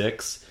 number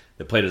 6.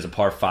 They played as a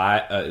par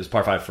 5. It was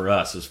par 5 for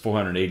us. It was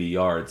 480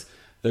 yards.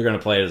 They're going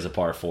to play it as a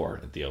par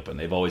 4 at the Open.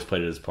 They've always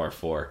played it as par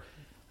 4.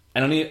 I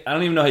don't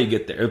even know how you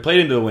get there. It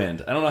played into the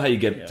wind. I don't know how you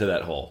get to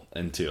that hole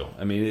in 2.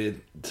 I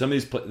mean, some of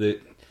these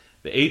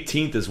the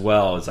 18th as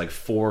well is like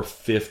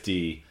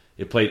 450.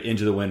 It played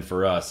into the wind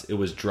for us. It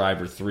was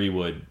driver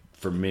 3-wood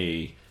for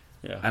me.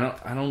 Yeah.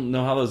 I don't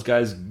know how those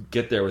guys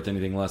get there with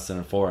anything less than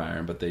a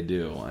 4-iron, but they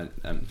do.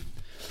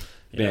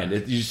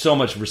 You so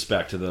much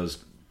respect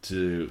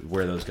to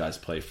where those guys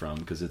play from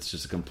because it's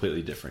just a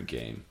completely different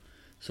game.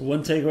 So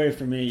one takeaway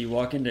for me, you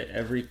walk into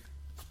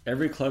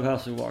every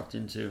clubhouse we walked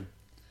into,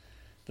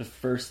 the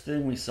first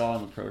thing we saw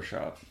in the pro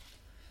shop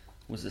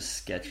was a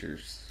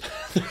Skechers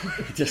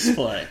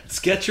display.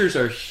 Skechers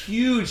are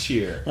huge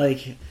here.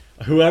 Like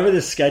whoever the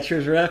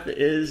Skechers rep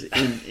is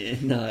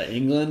in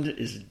England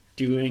is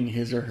doing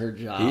his or her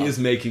job. He is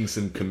making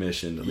some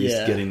commission, at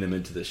least getting them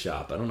into the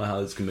shop. I don't know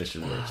how this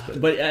commission works,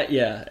 but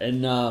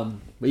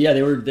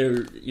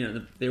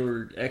they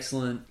were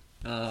excellent.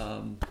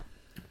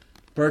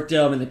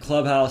 Birkdale, I mean, the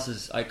clubhouse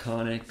is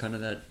iconic, kind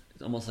of that,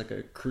 almost like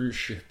a cruise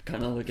ship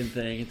kind of looking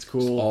thing. It's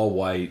cool. It's all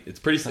white. It's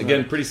pretty simple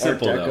Art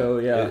Deco, though.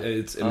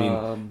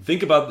 Yeah.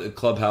 Think about the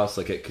clubhouse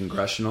like at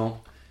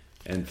Congressional,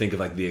 and think of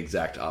like the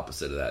exact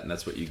opposite of that, and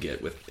that's what you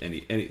get with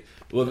any.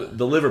 Well,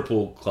 the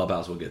Liverpool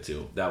clubhouse we'll get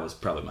to. That was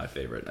probably my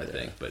favorite, I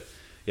think. But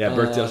yeah,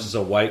 Birkdale's just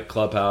a white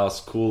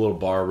clubhouse, cool little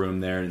bar room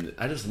there, and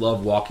I just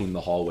love walking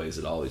the hallways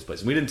at all these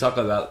places. We didn't talk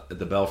about at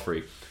the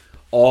Belfry.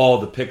 All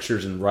the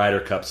pictures and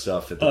Ryder Cup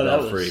stuff at the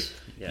Belfry.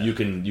 You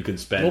can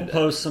spend. We'll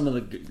post some of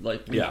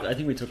the I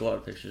think we took a lot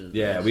of pictures. We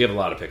have a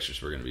lot of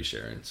pictures we're going to be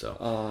sharing.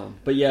 So,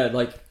 but yeah,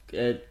 like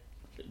at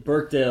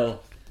Birkdale,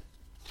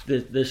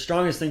 the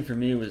strongest thing for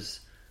me was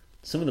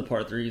some of the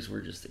par 3s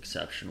were just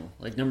exceptional.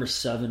 Like number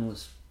 7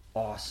 was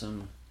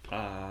awesome.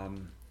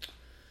 Let's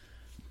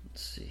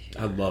see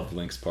here. I love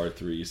links par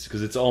 3s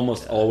because it's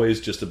almost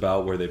always just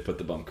about where they put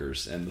the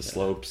bunkers and the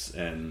slopes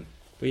and.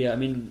 But yeah, I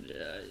mean,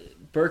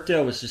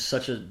 Birkdale was just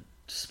such a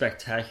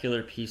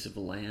spectacular piece of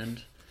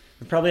land.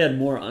 It probably had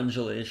more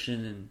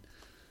undulation and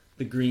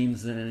the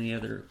greens than any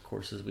other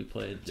courses we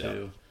played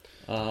too.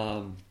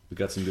 We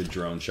got some good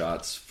drone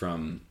shots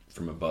from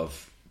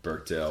above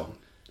Birkdale.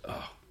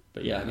 Oh,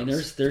 but yeah, I mean,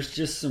 there's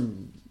just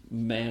some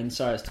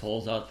man-sized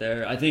holes out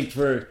there. I think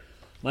for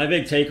my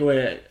big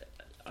takeaway,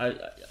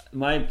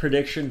 my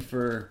prediction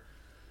for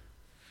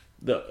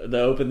the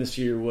Open this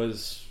year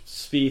was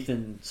Spieth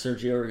and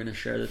Sergio are going to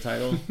share the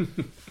title.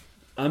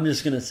 I'm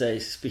just going to say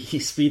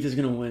Spieth is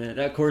going to win it.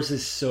 That course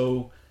is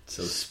so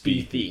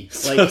Spiethy.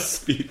 So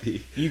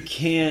Spiethy. You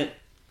can't.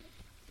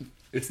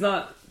 It's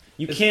not.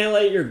 You can't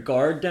let your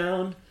guard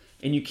down,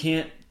 and you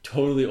can't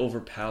totally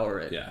overpower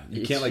it. Yeah,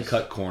 you can't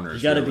cut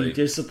corners. You got to be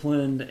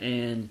disciplined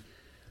and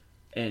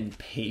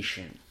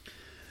patient.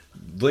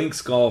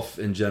 Links golf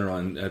in general,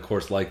 and a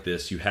course like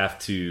this, you have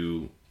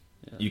to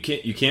Yeah.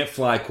 You can't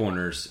fly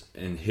corners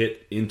and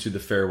hit into the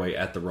fairway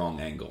at the wrong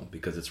angle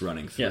because it's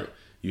running through. Yeah.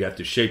 You have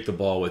to shape the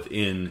ball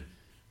within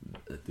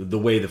the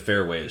way the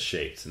fairway is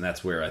shaped, and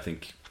that's where I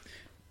think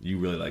you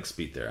really like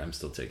Spieth there. I'm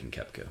still taking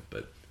Koepka,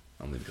 but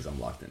only because I'm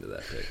locked into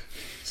that pick.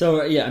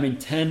 So, yeah, I mean,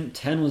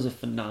 10 was a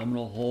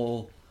phenomenal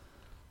hole.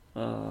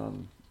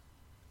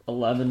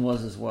 11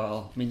 was as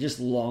well. I mean, just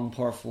long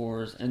par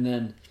fours. And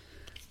then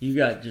you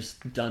got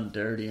just done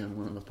dirty on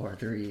one of the par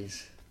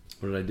threes.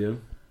 What did I do?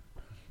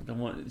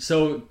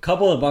 So, a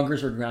couple of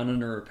bunkers were ground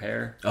under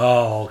repair.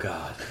 Oh,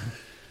 God.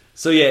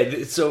 So,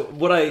 yeah, so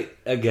what I,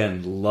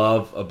 again,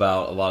 love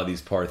about a lot of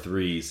these par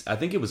threes, I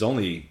think I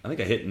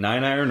hit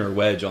 9-iron or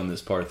wedge on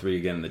this par three.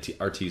 Again,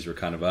 our tees were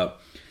kind of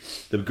up.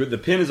 The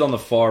pin is on the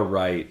far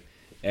right,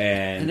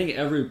 and I think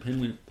every pin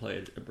we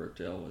played at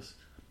Brookdale was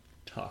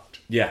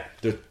tucked. Yeah,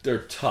 they're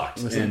tucked.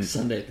 It was like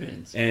Sunday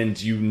pins.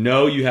 And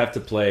you have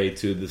to play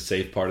to the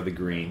safe part of the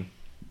green.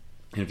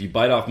 And if you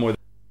bite off more...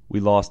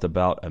 We lost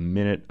about a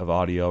minute of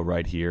audio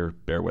right here.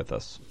 Bear with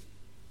us.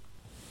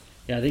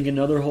 Yeah, I think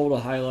another hole to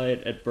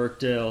highlight at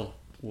Birkdale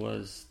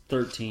was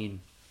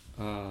 13.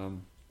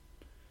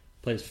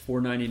 Plays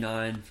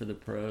 $4.99 for the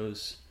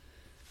pros.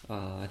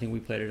 I think we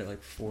played it at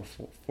like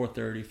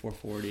 430,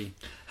 440.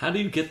 How do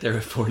you get there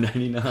at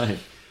 $4.99?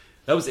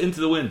 That was into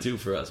the wind too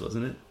for us,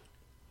 wasn't it?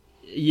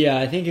 Yeah,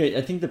 I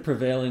think the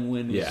prevailing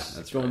wind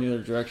was going the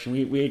other direction.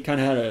 We kind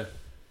of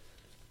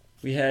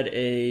had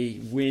a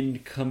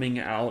wind coming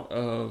out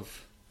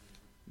of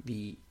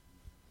the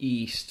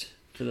east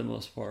for the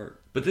most part.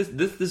 But this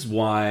is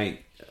why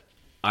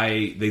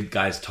the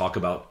guys talk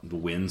about the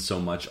wind so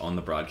much on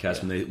the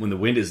broadcast. Yeah. When the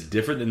wind is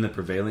different than the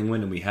prevailing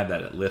wind, and we had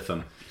that at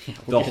Lytham. Yeah,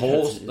 the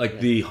holes,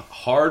 the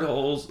hard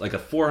holes, like a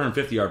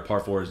 450-yard par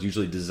 4 is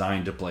usually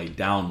designed to play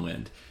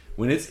downwind.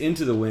 When it's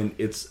into the wind,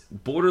 it's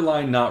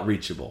borderline not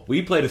reachable.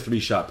 We played a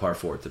 3-shot par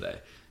 4 today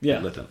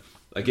at Lytham.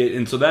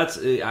 And so that's...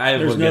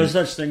 There's no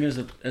such thing as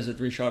a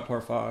 3-shot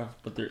par 5,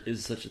 but there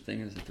is such a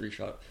thing as a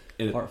 3-shot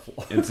par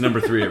 4. It's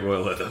number 3 at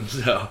Royal Lytham.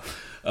 So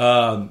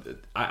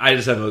I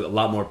just have a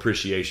lot more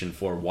appreciation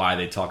for why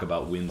they talk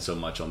about wind so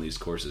much on these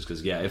courses.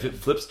 Because, if it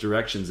flips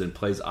directions and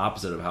plays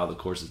opposite of how the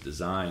course is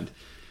designed,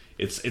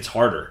 it's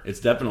harder. It's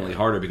definitely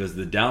harder because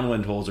the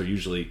downwind holes are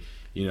usually,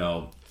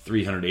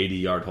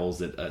 380-yard holes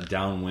that a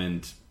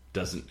downwind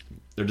doesn't...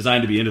 They're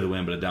designed to be into the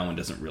wind, but a downwind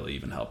doesn't really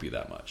even help you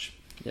that much.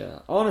 Yeah,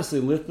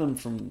 honestly, Lytham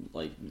from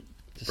like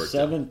the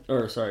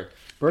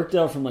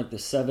Birkdale from like the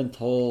 7th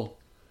hole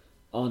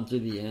on through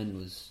the end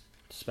was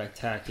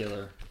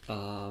spectacular.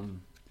 14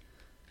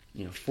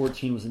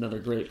 was another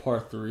great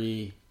par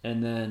 3,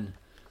 and then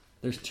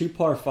there's 2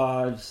 par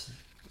 5s,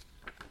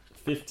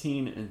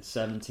 15 and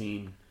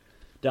 17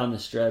 down the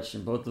stretch,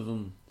 and both of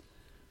them,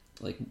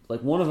 like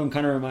one of them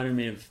kind of reminded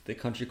me of the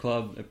country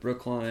club at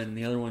Brookline, and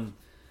the other one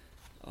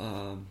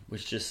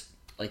was just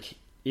like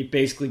it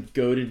basically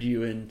goaded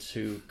you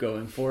into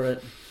going for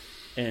it.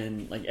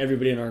 And like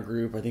everybody in our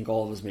group, I think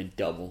all of us made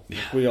double. Yeah.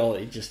 We all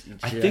just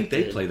ejected. I think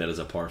they played that as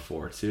a par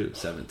 4 too,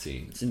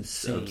 17. It's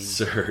insane. It's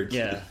absurd.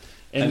 Yeah.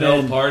 And I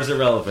know pars are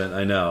relevant,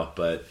 I know,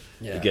 but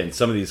again,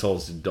 some of these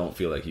holes don't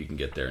feel like you can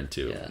get there in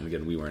 2. Yeah. And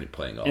again, we weren't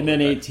playing all. And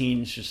then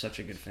 18 is just such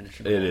a good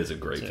finishing hole. It is a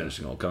great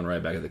finishing hole. Coming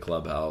right back at the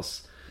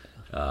clubhouse.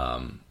 That's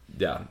gonna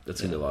be a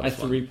lot of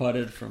fun. I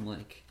 3-putted from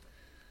like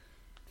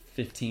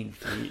 15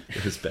 feet.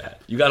 It was bad.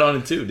 You got on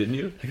it too, didn't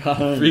you? I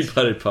got on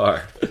 3-putted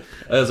par. That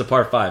was a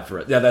par 5 for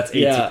it. Yeah, that's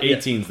 18.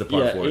 18's the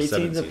par 4.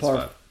 18's a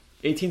par.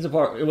 18's a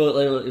par. It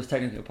was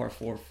technically a par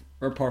 4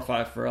 or par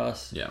 5 for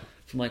us. Yeah.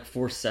 From like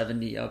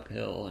 470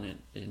 uphill,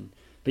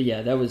 but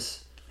yeah, that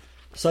was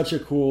such a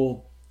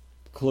cool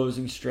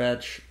closing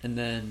stretch, and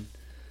then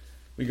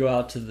we go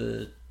out to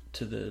the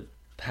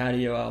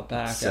patio out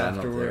back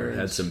afterwards.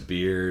 Had some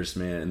beers,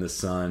 man, in the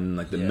sun.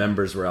 Like the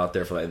members were out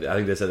there for I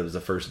think they said it was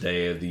the first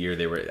day of the year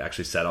they were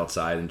actually sat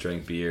outside and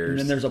drank beers. And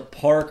then there's a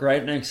park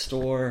right next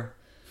door.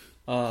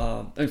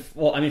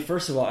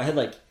 First of all, I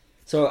had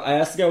so I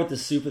asked the guy what the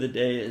soup of the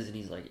day is, and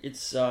he's like,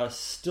 it's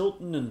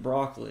Stilton and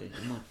broccoli.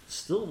 I'm like,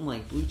 Stilton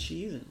like blue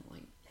cheese? And I'm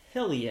like,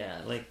 hell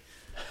yeah. Like,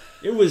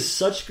 it was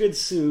such good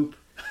soup.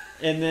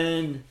 And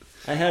then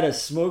I had a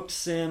smoked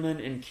salmon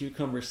and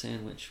cucumber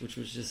sandwich, which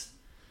was just,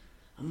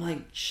 I'm like,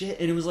 shit.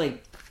 And it was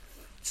like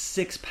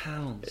 6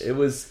 pounds. It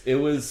was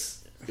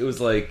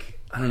like,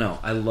 I don't know.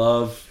 I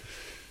love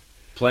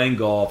playing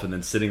golf and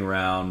then sitting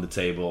around the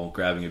table,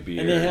 grabbing a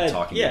beer and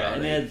talking about it. Yeah,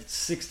 and they had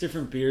 6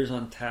 different beers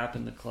on tap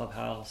in the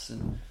clubhouse,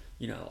 and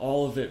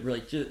all of it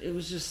really. It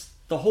was just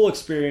the whole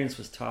experience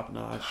was top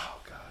notch. Oh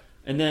god!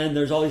 And then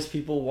there's all these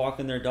people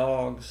walking their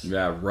dogs.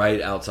 Yeah,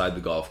 right outside the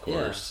golf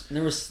course. Yeah.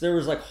 And there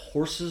was like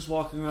horses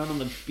walking around on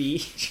the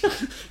beach.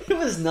 It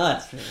was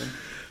nuts, man.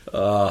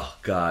 Oh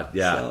god,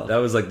 yeah, that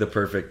was like the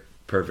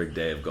perfect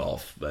day of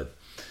golf. But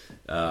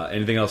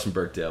anything else from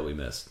Birkdale we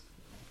missed?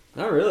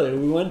 Not really.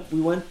 We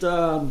went.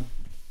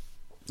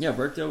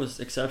 Birkdale was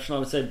exceptional. I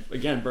would say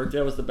again,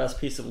 Birkdale was the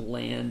best piece of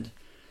land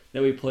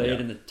that we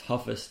played, and the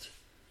toughest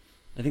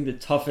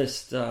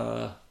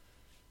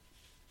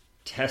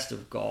test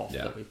of golf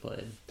that we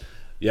played.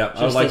 Yeah,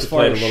 I would like to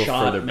play it a little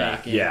further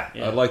back. Making. Yeah,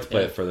 I'd like to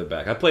play it further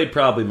back. I played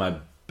probably my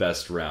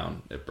best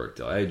round at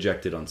Birkdale. I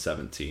ejected on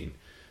 17,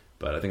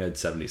 but I think I had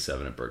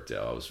 77 at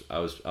Birkdale. I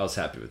was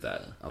happy with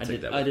that.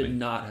 I did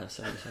not have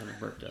 77 at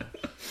Birkdale.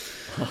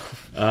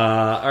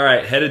 All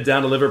right, headed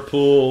down to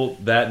Liverpool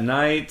that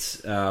night.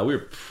 We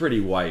were pretty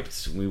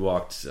wiped. We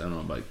walked, I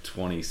don't know, like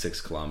 26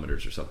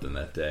 kilometers or something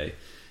that day.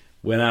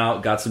 Went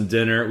out, got some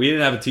dinner. We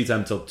didn't have a tea time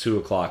until 2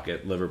 o'clock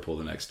at Liverpool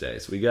the next day.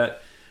 So we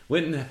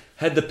went and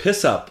had the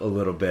piss up a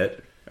little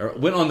bit, or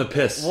went on the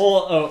piss.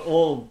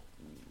 Well,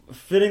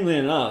 fittingly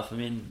enough, I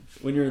mean,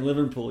 when you're in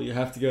Liverpool, you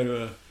have to go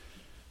to a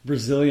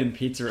Brazilian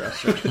pizza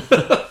restaurant.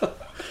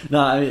 No,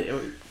 I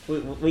mean,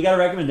 we got a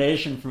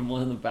recommendation from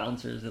one of the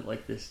bouncers at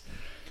like this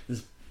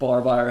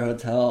bar by our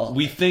hotel.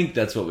 We think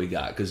that's what we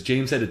got because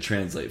James had to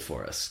translate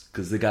for us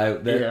because the guy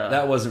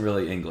that wasn't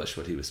really English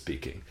what he was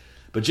speaking,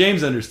 but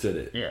James understood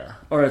it. Yeah,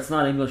 or it's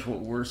not English what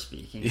we're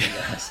speaking. I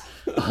guess.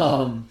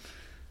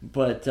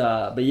 But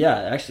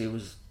yeah, actually, it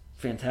was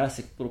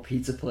fantastic little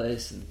pizza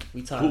place, and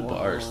we talked cool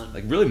bars,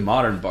 like really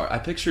modern bar. I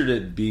pictured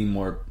it being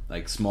more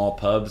like small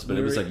pubs, but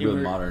it was like real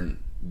modern.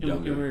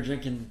 We were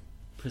drinking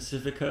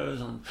Pacificos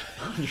on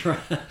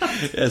draft.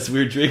 Yes, we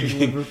were drinking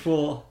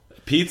Liverpool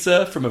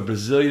pizza from a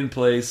Brazilian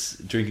place,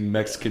 drinking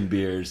Mexican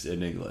beers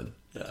in England.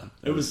 Yeah,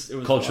 it was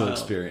cultural wild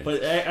experience.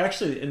 But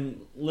actually,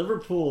 in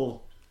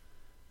Liverpool,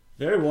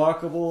 very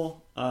walkable.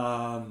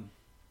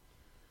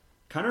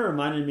 Kind of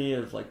reminded me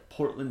of like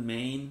Portland,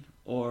 Maine,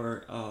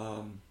 or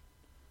I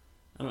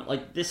don't know,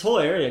 like this whole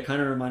area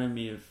kind of reminded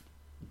me of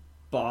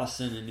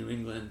Boston and New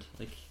England.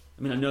 Like,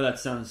 I mean, I know that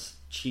sounds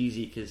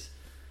cheesy because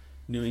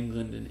New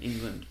England and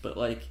England, but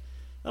like,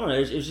 I don't know.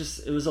 It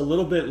was a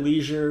little bit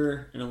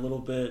leisure and a little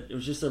bit. It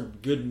was just a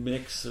good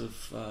mix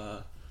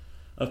of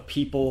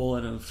people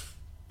and of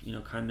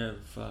kind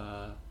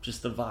of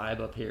just the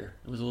vibe up here.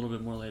 It was a little bit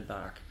more laid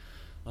back.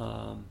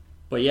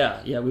 But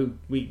yeah, we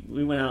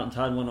went out and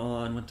tied one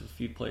on, went to a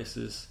few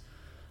places.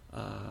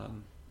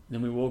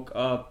 Then we woke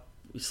up,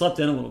 we slept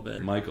in a little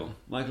bit. Michael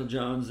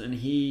Jones, and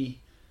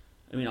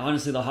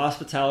honestly, the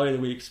hospitality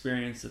that we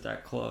experienced at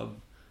that club,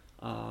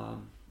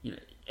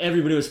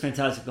 everybody was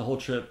fantastic the whole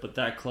trip, but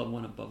that club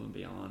went above and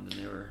beyond,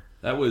 and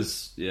that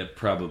was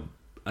probably.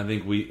 I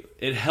think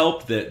it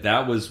helped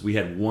that we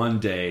had one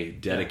day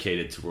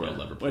dedicated to Royal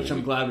Liverpool, which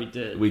I'm glad we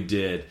did. We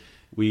did.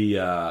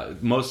 Our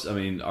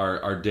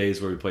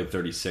days where we played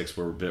 36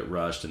 were a bit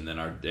rushed, and then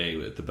our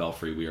day at the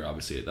Belfry,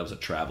 that was a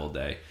travel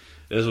day.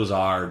 This was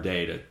our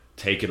day to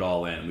take it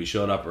all in. We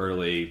showed up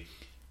early,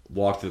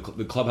 walked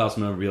the clubhouse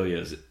memorabilia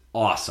is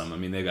awesome. I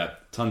mean, they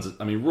got tons of.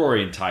 I mean,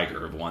 Rory and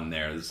Tiger have won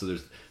there, so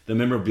there's the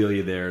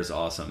memorabilia there is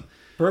awesome.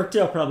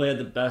 Birkdale probably had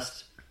the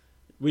best.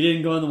 We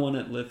didn't go on the one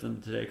at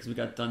Lytham today because we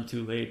got done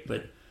too late,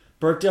 but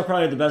Birkdale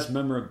probably had the best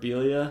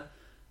memorabilia,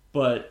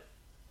 but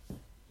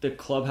the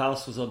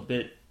clubhouse was a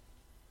bit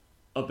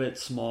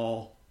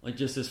small, like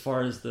just as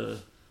far as the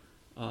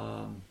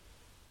kind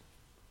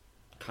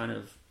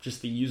of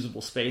just the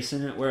usable space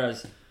in it,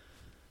 whereas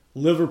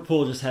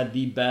Liverpool just had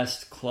the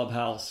best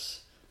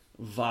clubhouse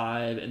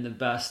vibe and the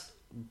best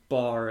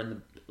bar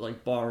and the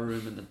bar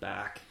room in the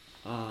back.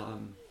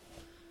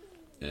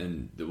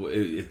 And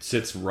it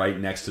sits right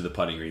next to the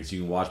putting green, so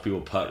you can watch people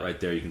putt right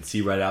there. You can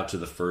see right out to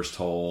the first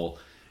hole,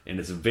 and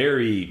it's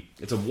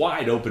a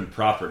wide open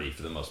property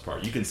for the most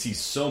part. You can see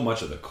so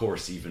much of the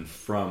course even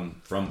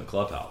from the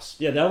clubhouse.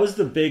 Yeah, that was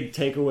the big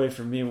takeaway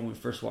for me when we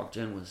first walked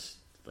in, was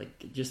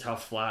like just how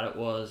flat it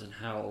was and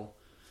how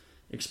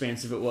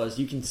expansive it was.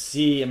 You can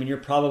see. I mean, you're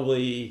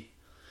probably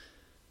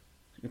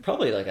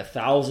like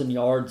 1,000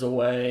 yards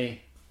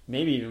away,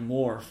 maybe even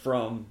more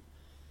from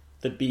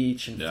the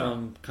beach and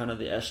from kind of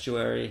the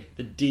estuary,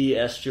 the D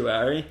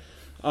estuary.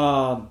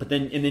 But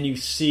then you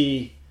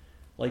see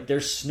like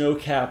there's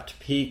snow-capped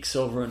peaks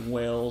over in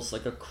Wales,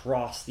 like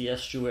across the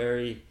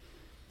estuary,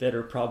 that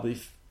are probably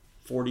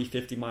 40,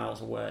 50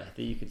 miles away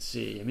that you could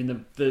see. I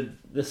mean,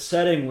 the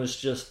setting was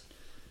just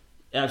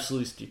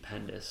absolutely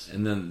stupendous.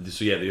 And then,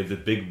 they have the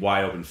big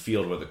wide open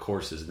field where the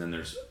course is, and then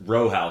there's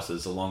row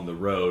houses along the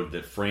road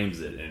that frames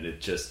it, and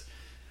it just,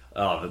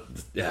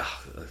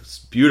 it's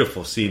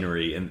beautiful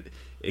scenery. And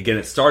again,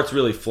 it starts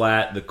really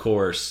flat, the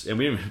course, and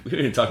we didn't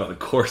even talk about the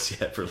course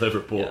yet for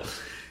Liverpool. Yeah.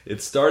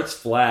 It starts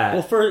flat.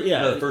 Well,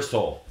 the first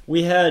hole.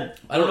 We had.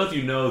 I don't know if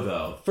you know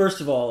though.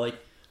 First of all, like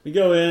we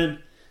go in,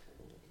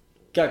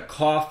 got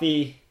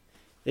coffee.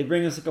 They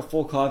bring us like a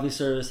full coffee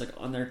service, like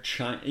on their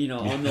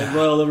on the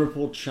Royal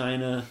Liverpool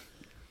China,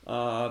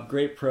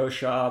 great pro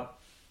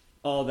shop,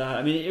 all that.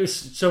 I mean, it was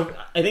so.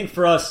 I think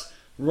for us,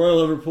 Royal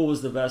Liverpool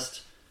was the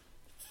best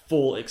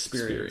full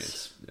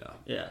experience.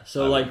 Yeah.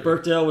 So like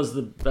Birkdale was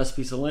the best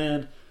piece of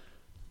land,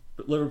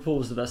 but Liverpool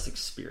was the best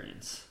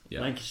experience.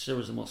 Yeah. Lancashire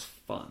was the most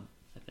fun,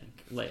 I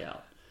think,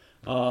 layout.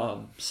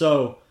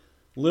 So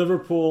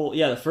Liverpool,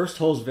 the first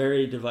hole is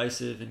very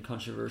divisive and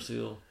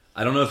controversial.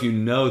 I don't know if you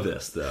know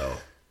this though,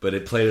 but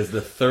it played as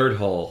the third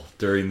hole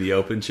during the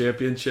Open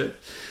Championship.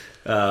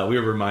 We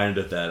were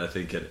reminded of that, I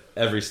think, at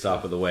every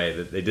stop of the way,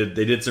 that they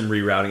did some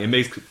rerouting. It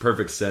makes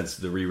perfect sense,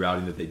 the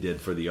rerouting that they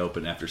did for the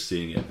Open after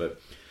seeing it. But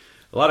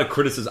a lot of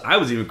criticism. I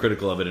was even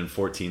critical of it in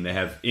 14. They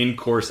have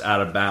in-course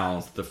out of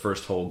bounds. The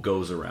first hole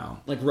goes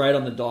around. Like right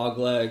on the dog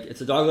leg.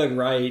 It's a dog leg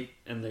right,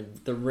 and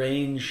the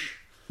range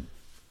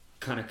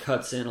kind of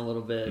cuts in a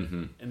little bit.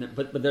 And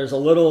but there's a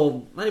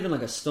little, not even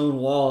like a stone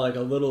wall, like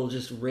a little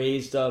just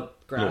raised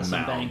up grass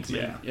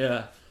embankment.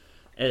 Yeah.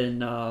 And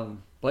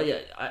but yeah,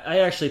 I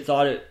actually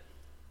thought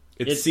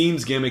it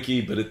seems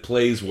gimmicky, but it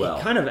plays well.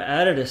 It kind of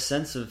added a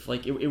sense of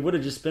like it would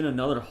have just been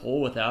another hole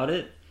without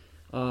it.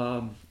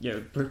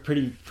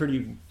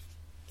 Pretty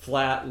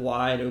flat,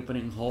 wide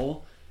opening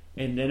hole,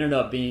 and it ended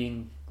up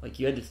being like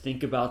you had to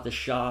think about the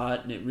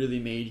shot, and it really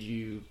made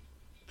you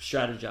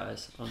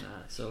strategize on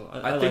that. So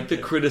I think the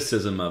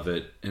criticism of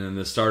it, and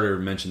the starter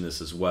mentioned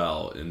this as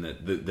well, and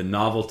the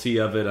novelty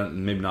of it.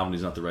 Maybe novelty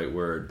is not the right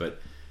word,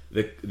 but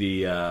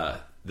the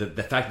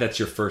fact that's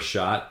your first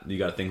shot, you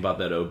got to think about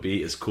that OB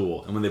is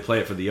cool. And when they play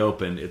it for the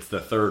Open, it's the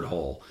third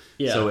hole,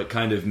 so it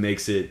kind of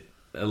makes it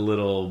a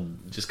little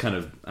just kind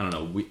of, I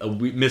don't know,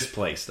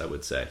 misplaced, I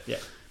would say. Yeah.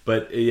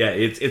 But yeah,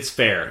 it's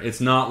fair. It's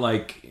not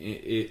like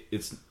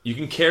it's you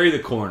can carry the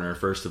corner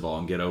first of all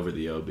and get over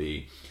the OB.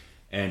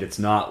 And it's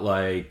not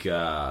like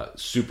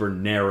super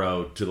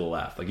narrow to the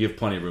left. Like you have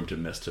plenty of room to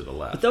miss to the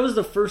left. But that was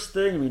the first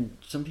thing. I mean,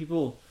 some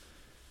people,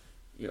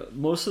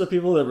 most of the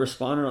people that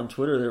responded on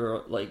Twitter, they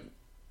were like,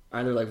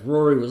 either like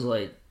Rory was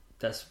like,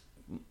 that's,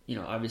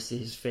 obviously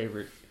his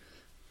favorite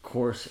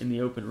course in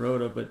the Open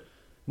Rota. But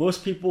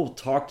most people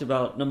talked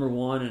about number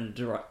one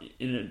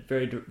in a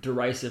very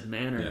derisive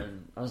manner. Yeah.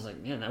 And I was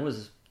like, man, that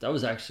was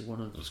actually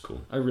one of. That was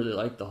cool. I really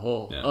liked the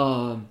hole.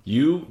 Yeah.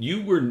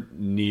 You were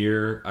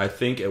near, I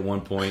think, at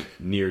one point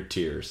near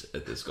tears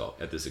at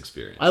this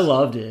experience. I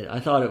loved it. I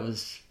thought it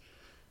was.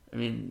 I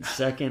mean,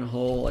 second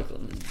hole. Like,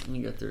 let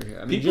me go through here.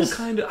 I mean,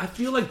 I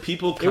feel like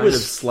people kind of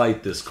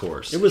slight this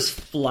course. It was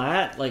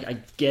flat. Like, I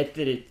get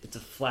that it's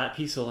a flat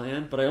piece of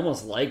land, but I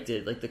almost liked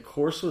it. Like, the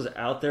course was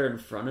out there in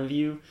front of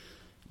you.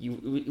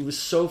 It was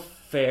so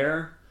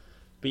fair,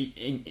 but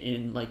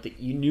in like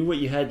you knew what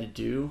you had to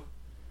do.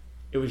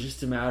 It was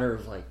just a matter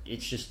of like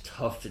it's just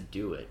tough to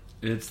do it.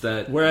 It's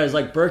that. Whereas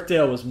like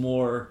Birkdale was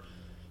more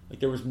like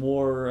there was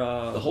more.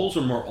 The holes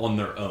are more on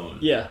their own.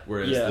 Yeah.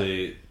 Whereas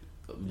the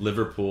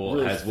Liverpool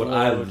really has what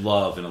I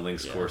love in a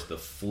links course: the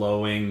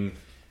flowing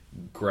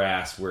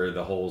grass where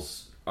the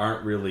holes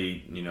aren't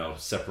really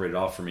separated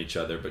off from each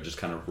other, but just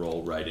kind of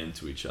roll right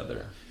into each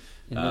other.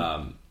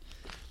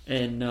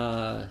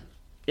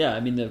 Yeah,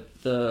 I mean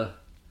the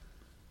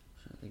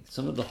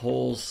some of the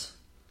holes.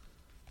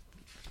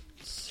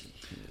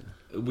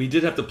 We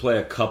did have to play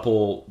a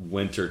couple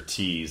winter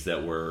tees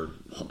that were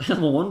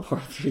on the one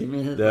par 3.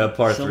 Man, the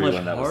par 3 much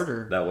one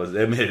harder.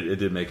 It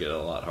did make it a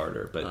lot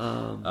harder.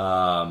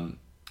 But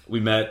we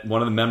met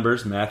one of the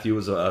members. Matthew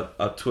was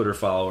a Twitter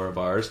follower of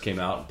ours.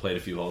 Came out and played a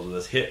few holes with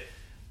us. Hit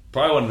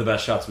probably one of the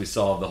best shots we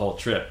saw of the whole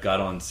trip.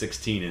 Got on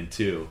 16 and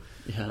 2.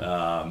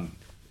 Yeah.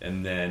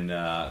 And then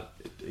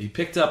he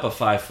picked up a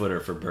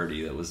 5-footer for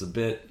birdie. That was a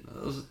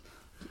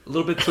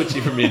little bit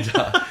twitchy for me.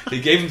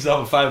 He gave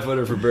himself a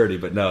 5-footer for birdie,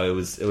 but no,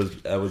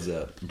 that was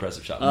an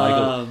impressive shot.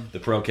 Michael, the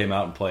pro, came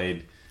out and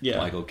played. Yeah.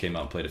 Michael came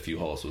out and played a few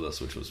holes with us,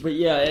 which was. But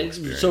yeah,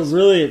 so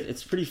really,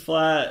 it's pretty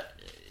flat,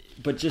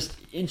 but just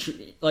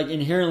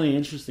inherently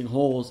interesting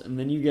holes, and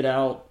then you get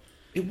out.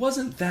 It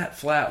wasn't that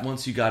flat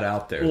once you got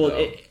out there,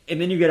 though.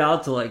 And then you get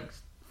out to like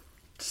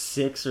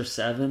 6 or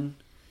 7,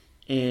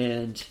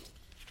 and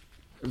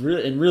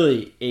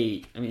really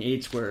 8. I mean,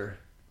 8's where.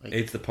 Like,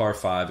 8's the par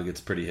 5. It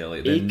gets pretty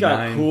hilly. 8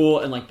 got cool,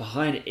 and like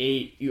behind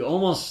 8, I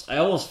almost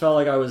felt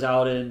like I was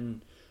out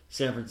in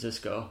San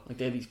Francisco. Like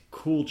they had these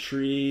cool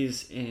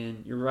trees,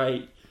 and you're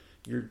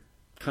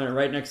kind of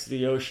right next to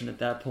the ocean at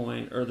that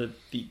point, or the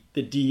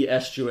D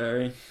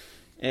estuary,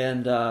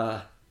 and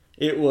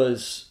it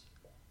was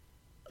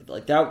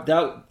like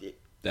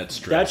that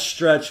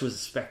stretch was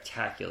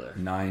spectacular.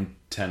 9,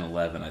 10,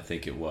 11, I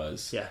think it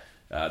was. Yeah,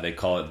 they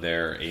call it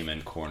their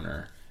Amen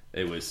Corner.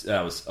 It was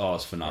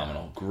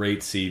phenomenal. Yeah.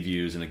 Great sea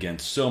views, and again,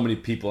 so many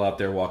people out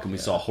there walking. We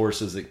saw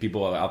horses,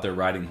 people out there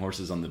riding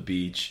horses on the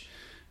beach.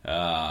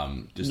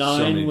 Just 9 so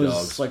many was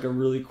dogs. Like a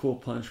really cool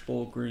punch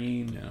bowl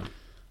green.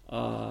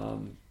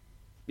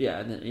 Yeah.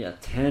 And then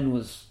 10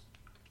 was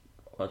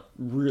a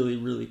really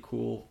really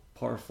cool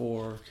par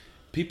 4.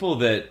 People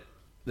that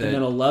and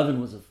then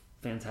 11 was a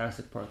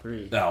fantastic par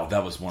 3. Oh,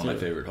 that was one of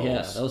my favorite holes.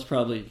 Yeah, that was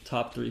probably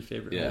top 3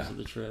 favorite holes of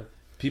the trip.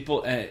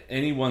 People,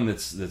 anyone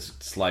that's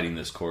sliding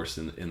this course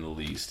in the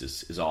least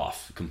is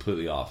off,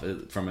 completely off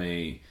from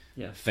a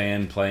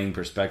fan playing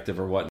perspective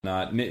or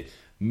whatnot.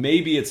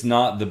 Maybe it's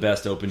not the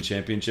best Open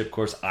Championship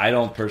course. I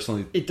don't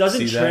personally. It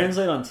doesn't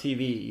translate on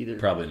TV either.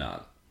 Probably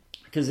not,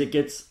 because it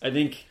gets. I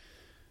think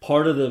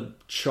part of the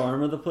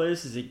charm of the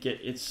place is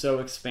it's so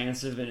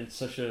expansive and it's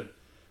such a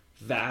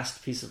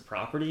vast piece of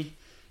property.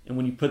 And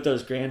when you put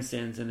those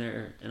grandstands in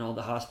there and all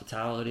the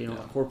hospitality and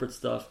all the corporate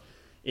stuff,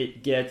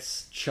 it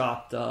gets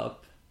chopped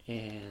up.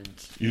 And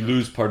you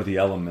lose part of the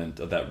element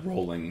of that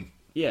rolling.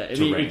 Yeah, I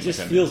mean, it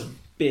just feels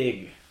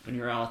big when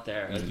you're out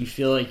there. Like you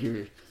feel like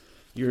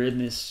you're in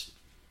this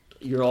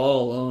you're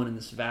all alone in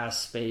this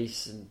vast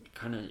space, and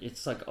kind of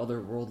it's like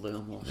otherworldly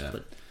almost. Yeah.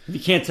 But if you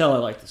can't tell, I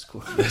like this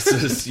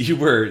course. You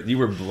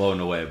were blown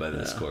away by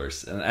this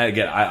course, and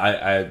again,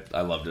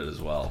 I loved it as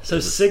well. So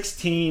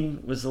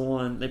 16 was the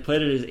one they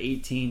played it as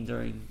 18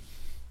 during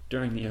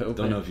the Open.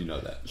 Don't know if you know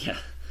that. Yeah,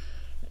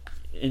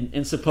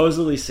 and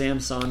supposedly Sam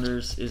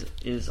Saunders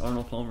is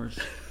Arnold Palmer's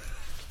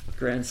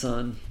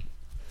grandson.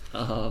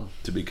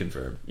 To be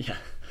confirmed. Yeah.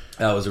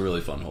 That was a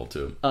really fun hole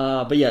too.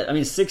 But yeah, I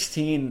mean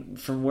 16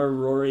 from where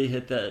Rory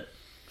hit that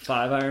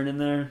 5-iron in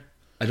there.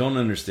 I don't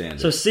understand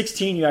it. So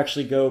 16 you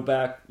actually go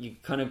back, you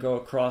kind of go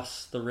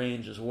across the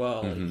range as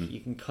well. Mm-hmm. Like you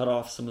can cut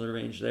off some of the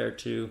range there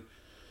too.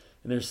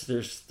 And there's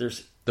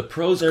the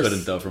pros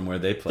couldn't though from where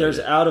they played. There's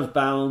out of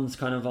bounds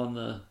kind of on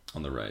the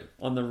right.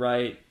 On the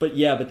right. But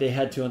they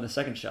had to on the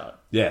second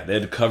shot. Yeah, they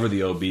had to cover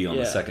the OB on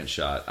the second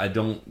shot. I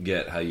don't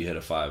get how you hit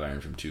a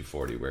 5-iron from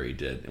 240 where he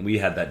did. And we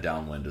had that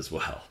downwind as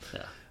well.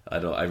 Yeah.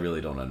 I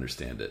really don't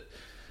understand it.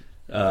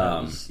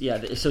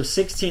 So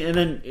 16, and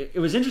then it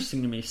was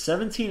interesting to me,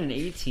 17 and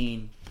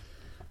 18.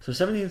 So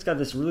 17's got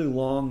this really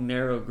long,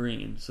 narrow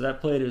green. So that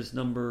played as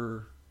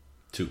number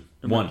 2.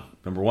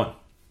 Number 1.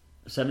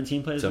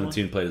 17 played as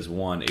 17 played as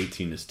 1,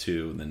 18 is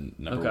 2, and then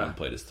number 1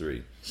 played as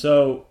 3.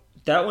 So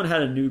that one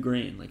had a new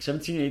green. Like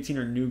 17 and 18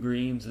 are new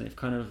greens, and they've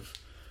kind of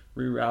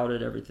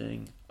rerouted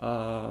everything.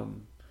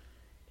 And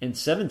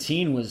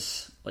 17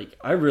 was, like,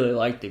 I really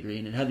liked the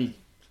green. It had these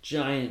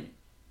giant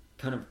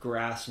kind of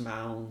grass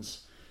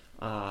mounds.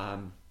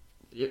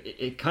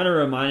 It kind of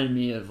reminded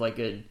me of like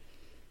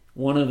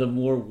one of the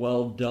more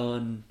well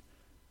done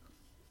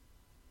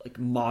like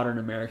modern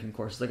American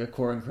courses, like a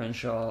Corin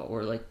Crenshaw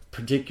or like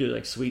particularly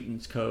like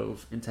Sweetens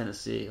Cove in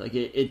Tennessee. Like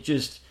it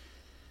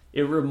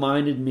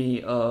reminded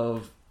me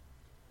of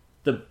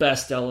the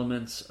best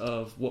elements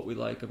of what we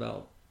like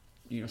about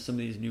some of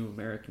these new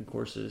American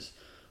courses.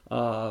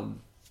 But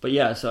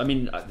yeah, so I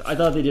mean I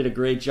thought they did a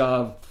great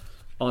job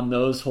on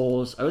those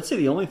holes. I would say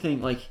the only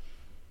thing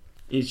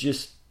is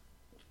just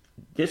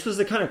this was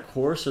the kind of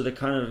course or the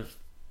kind of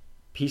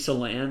piece of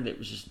land that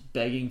was just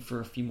begging for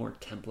a few more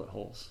template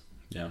holes.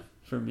 Yeah.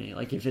 For me,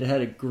 like if it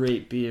had a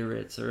great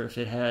Biarritz or if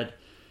it had,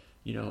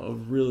 a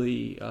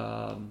really,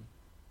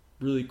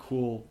 really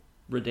cool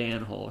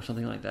Redan hole or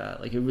something like that.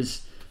 Like it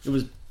was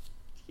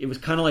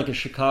kind of like a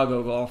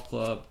Chicago golf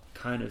club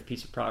kind of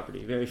piece of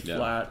property, very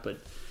flat, but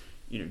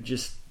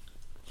just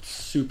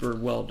super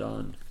well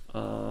done.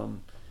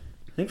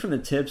 I think from the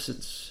tips,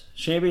 it's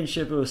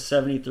championship. It was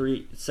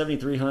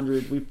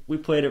 7,300. We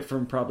played it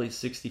from probably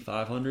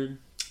 6,500.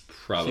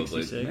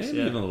 Probably, maybe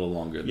even a little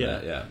longer than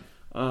that. Yeah,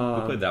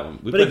 we played that one.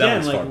 We but played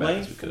again, that one as far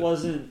length back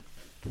as we could.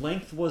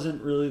 Length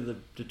wasn't really the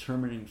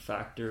determining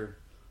factor.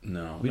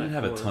 No, we didn't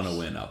have a ton of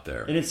wind out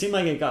there, and it seemed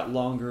like it got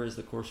longer as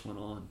the course went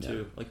on too.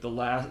 Yeah. Like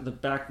the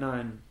back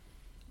nine,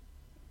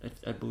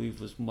 I believe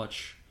was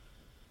much.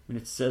 I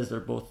mean, it says they're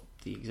both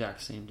the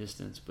exact same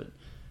distance, but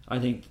I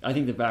think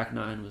the back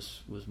nine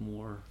was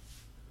more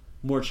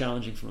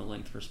challenging from a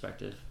length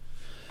perspective.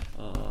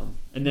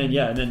 And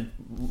then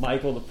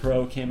Michael the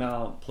pro came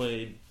out,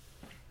 played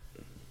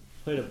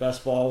a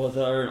best ball with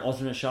our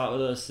alternate shot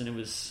with us, and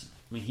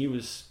he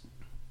was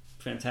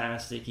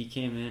fantastic. He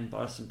came in,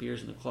 bought us some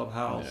beers in the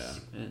clubhouse,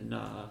 and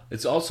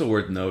it's also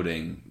worth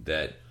noting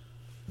that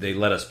they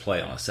let us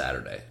play on a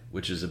Saturday,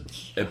 which is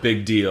a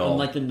big deal. On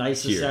like the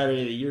nicest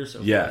Saturday of the year so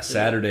far. Yeah,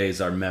 Saturdays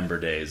are member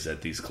days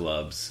at these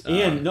clubs.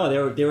 And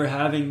they were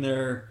having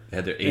their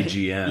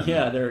AGM.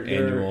 Yeah, their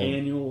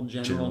annual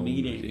general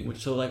meeting. Which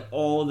so like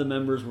all the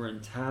members were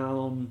in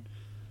town.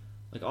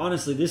 Like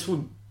honestly,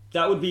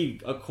 that would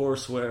be a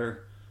course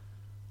where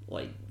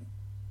like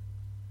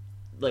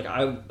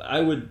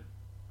I would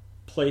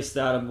place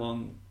that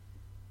among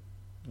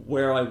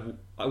where I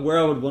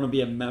would want to be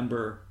a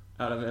member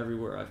out of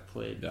everywhere I've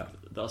played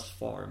thus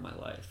far in my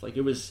life. Like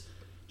it was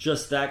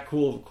just that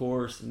cool of a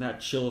course and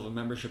that chill of a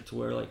membership to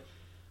where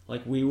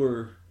like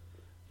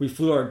we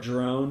flew our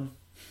drone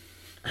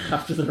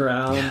after the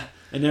round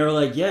and they were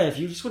like, yeah, if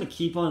you just want to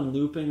keep on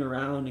looping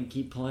around and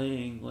keep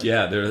playing. Like,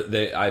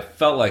 I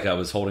felt like I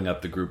was holding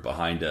up the group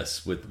behind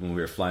us when we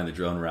were flying the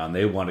drone around.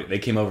 They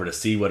came over to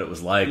see what it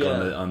was like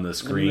on the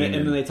screen.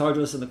 And then they talked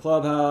to us in the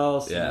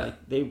clubhouse. Yeah.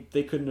 And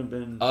they couldn't have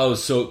been. Oh,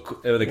 so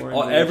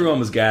everyone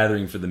was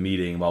gathering for the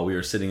meeting while we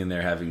were sitting in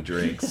there having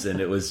drinks. And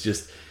it was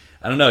just,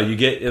 I don't know,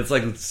 it's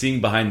like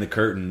seeing behind the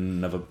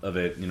curtain of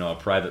a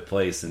private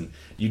place. And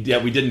we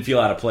didn't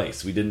feel out of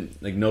place. We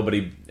didn't,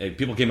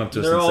 people came up to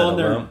us and said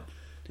hello.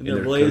 In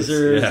their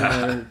blazers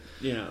and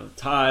their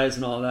ties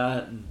and all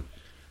that, and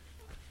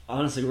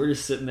honestly, we're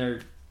just sitting there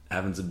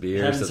having some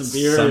beers. The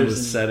sun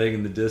was setting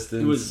in the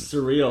distance. It was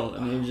surreal.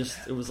 I mean,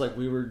 it was like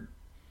we were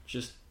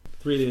just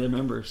three of the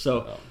members.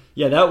 So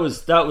that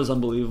was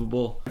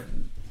unbelievable.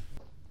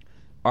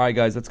 All right,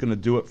 guys, that's going to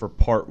do it for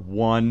part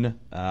one.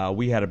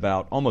 We had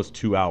about almost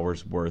 2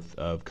 hours worth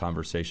of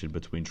conversation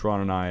between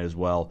Tron and I as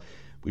well.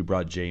 We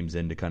brought James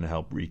in to kind of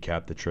help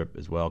recap the trip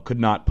as well. Could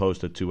not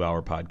post a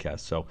 2-hour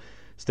podcast, so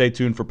stay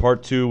tuned for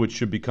part two, which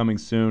should be coming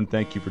soon.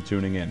 Thank you for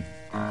tuning in.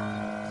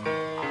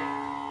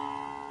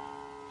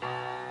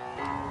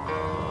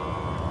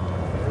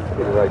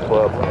 Be the right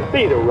club.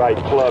 Be the right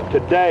club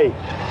today.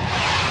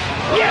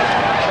 Yes!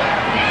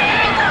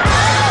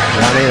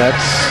 Johnny,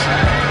 that's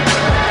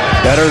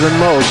better than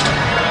most.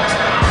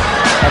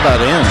 How about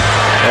in?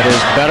 That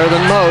is better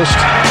than most.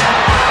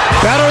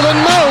 Better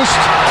than most!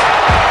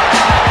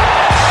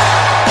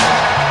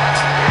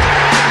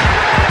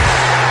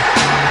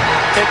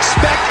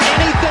 Expect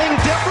anything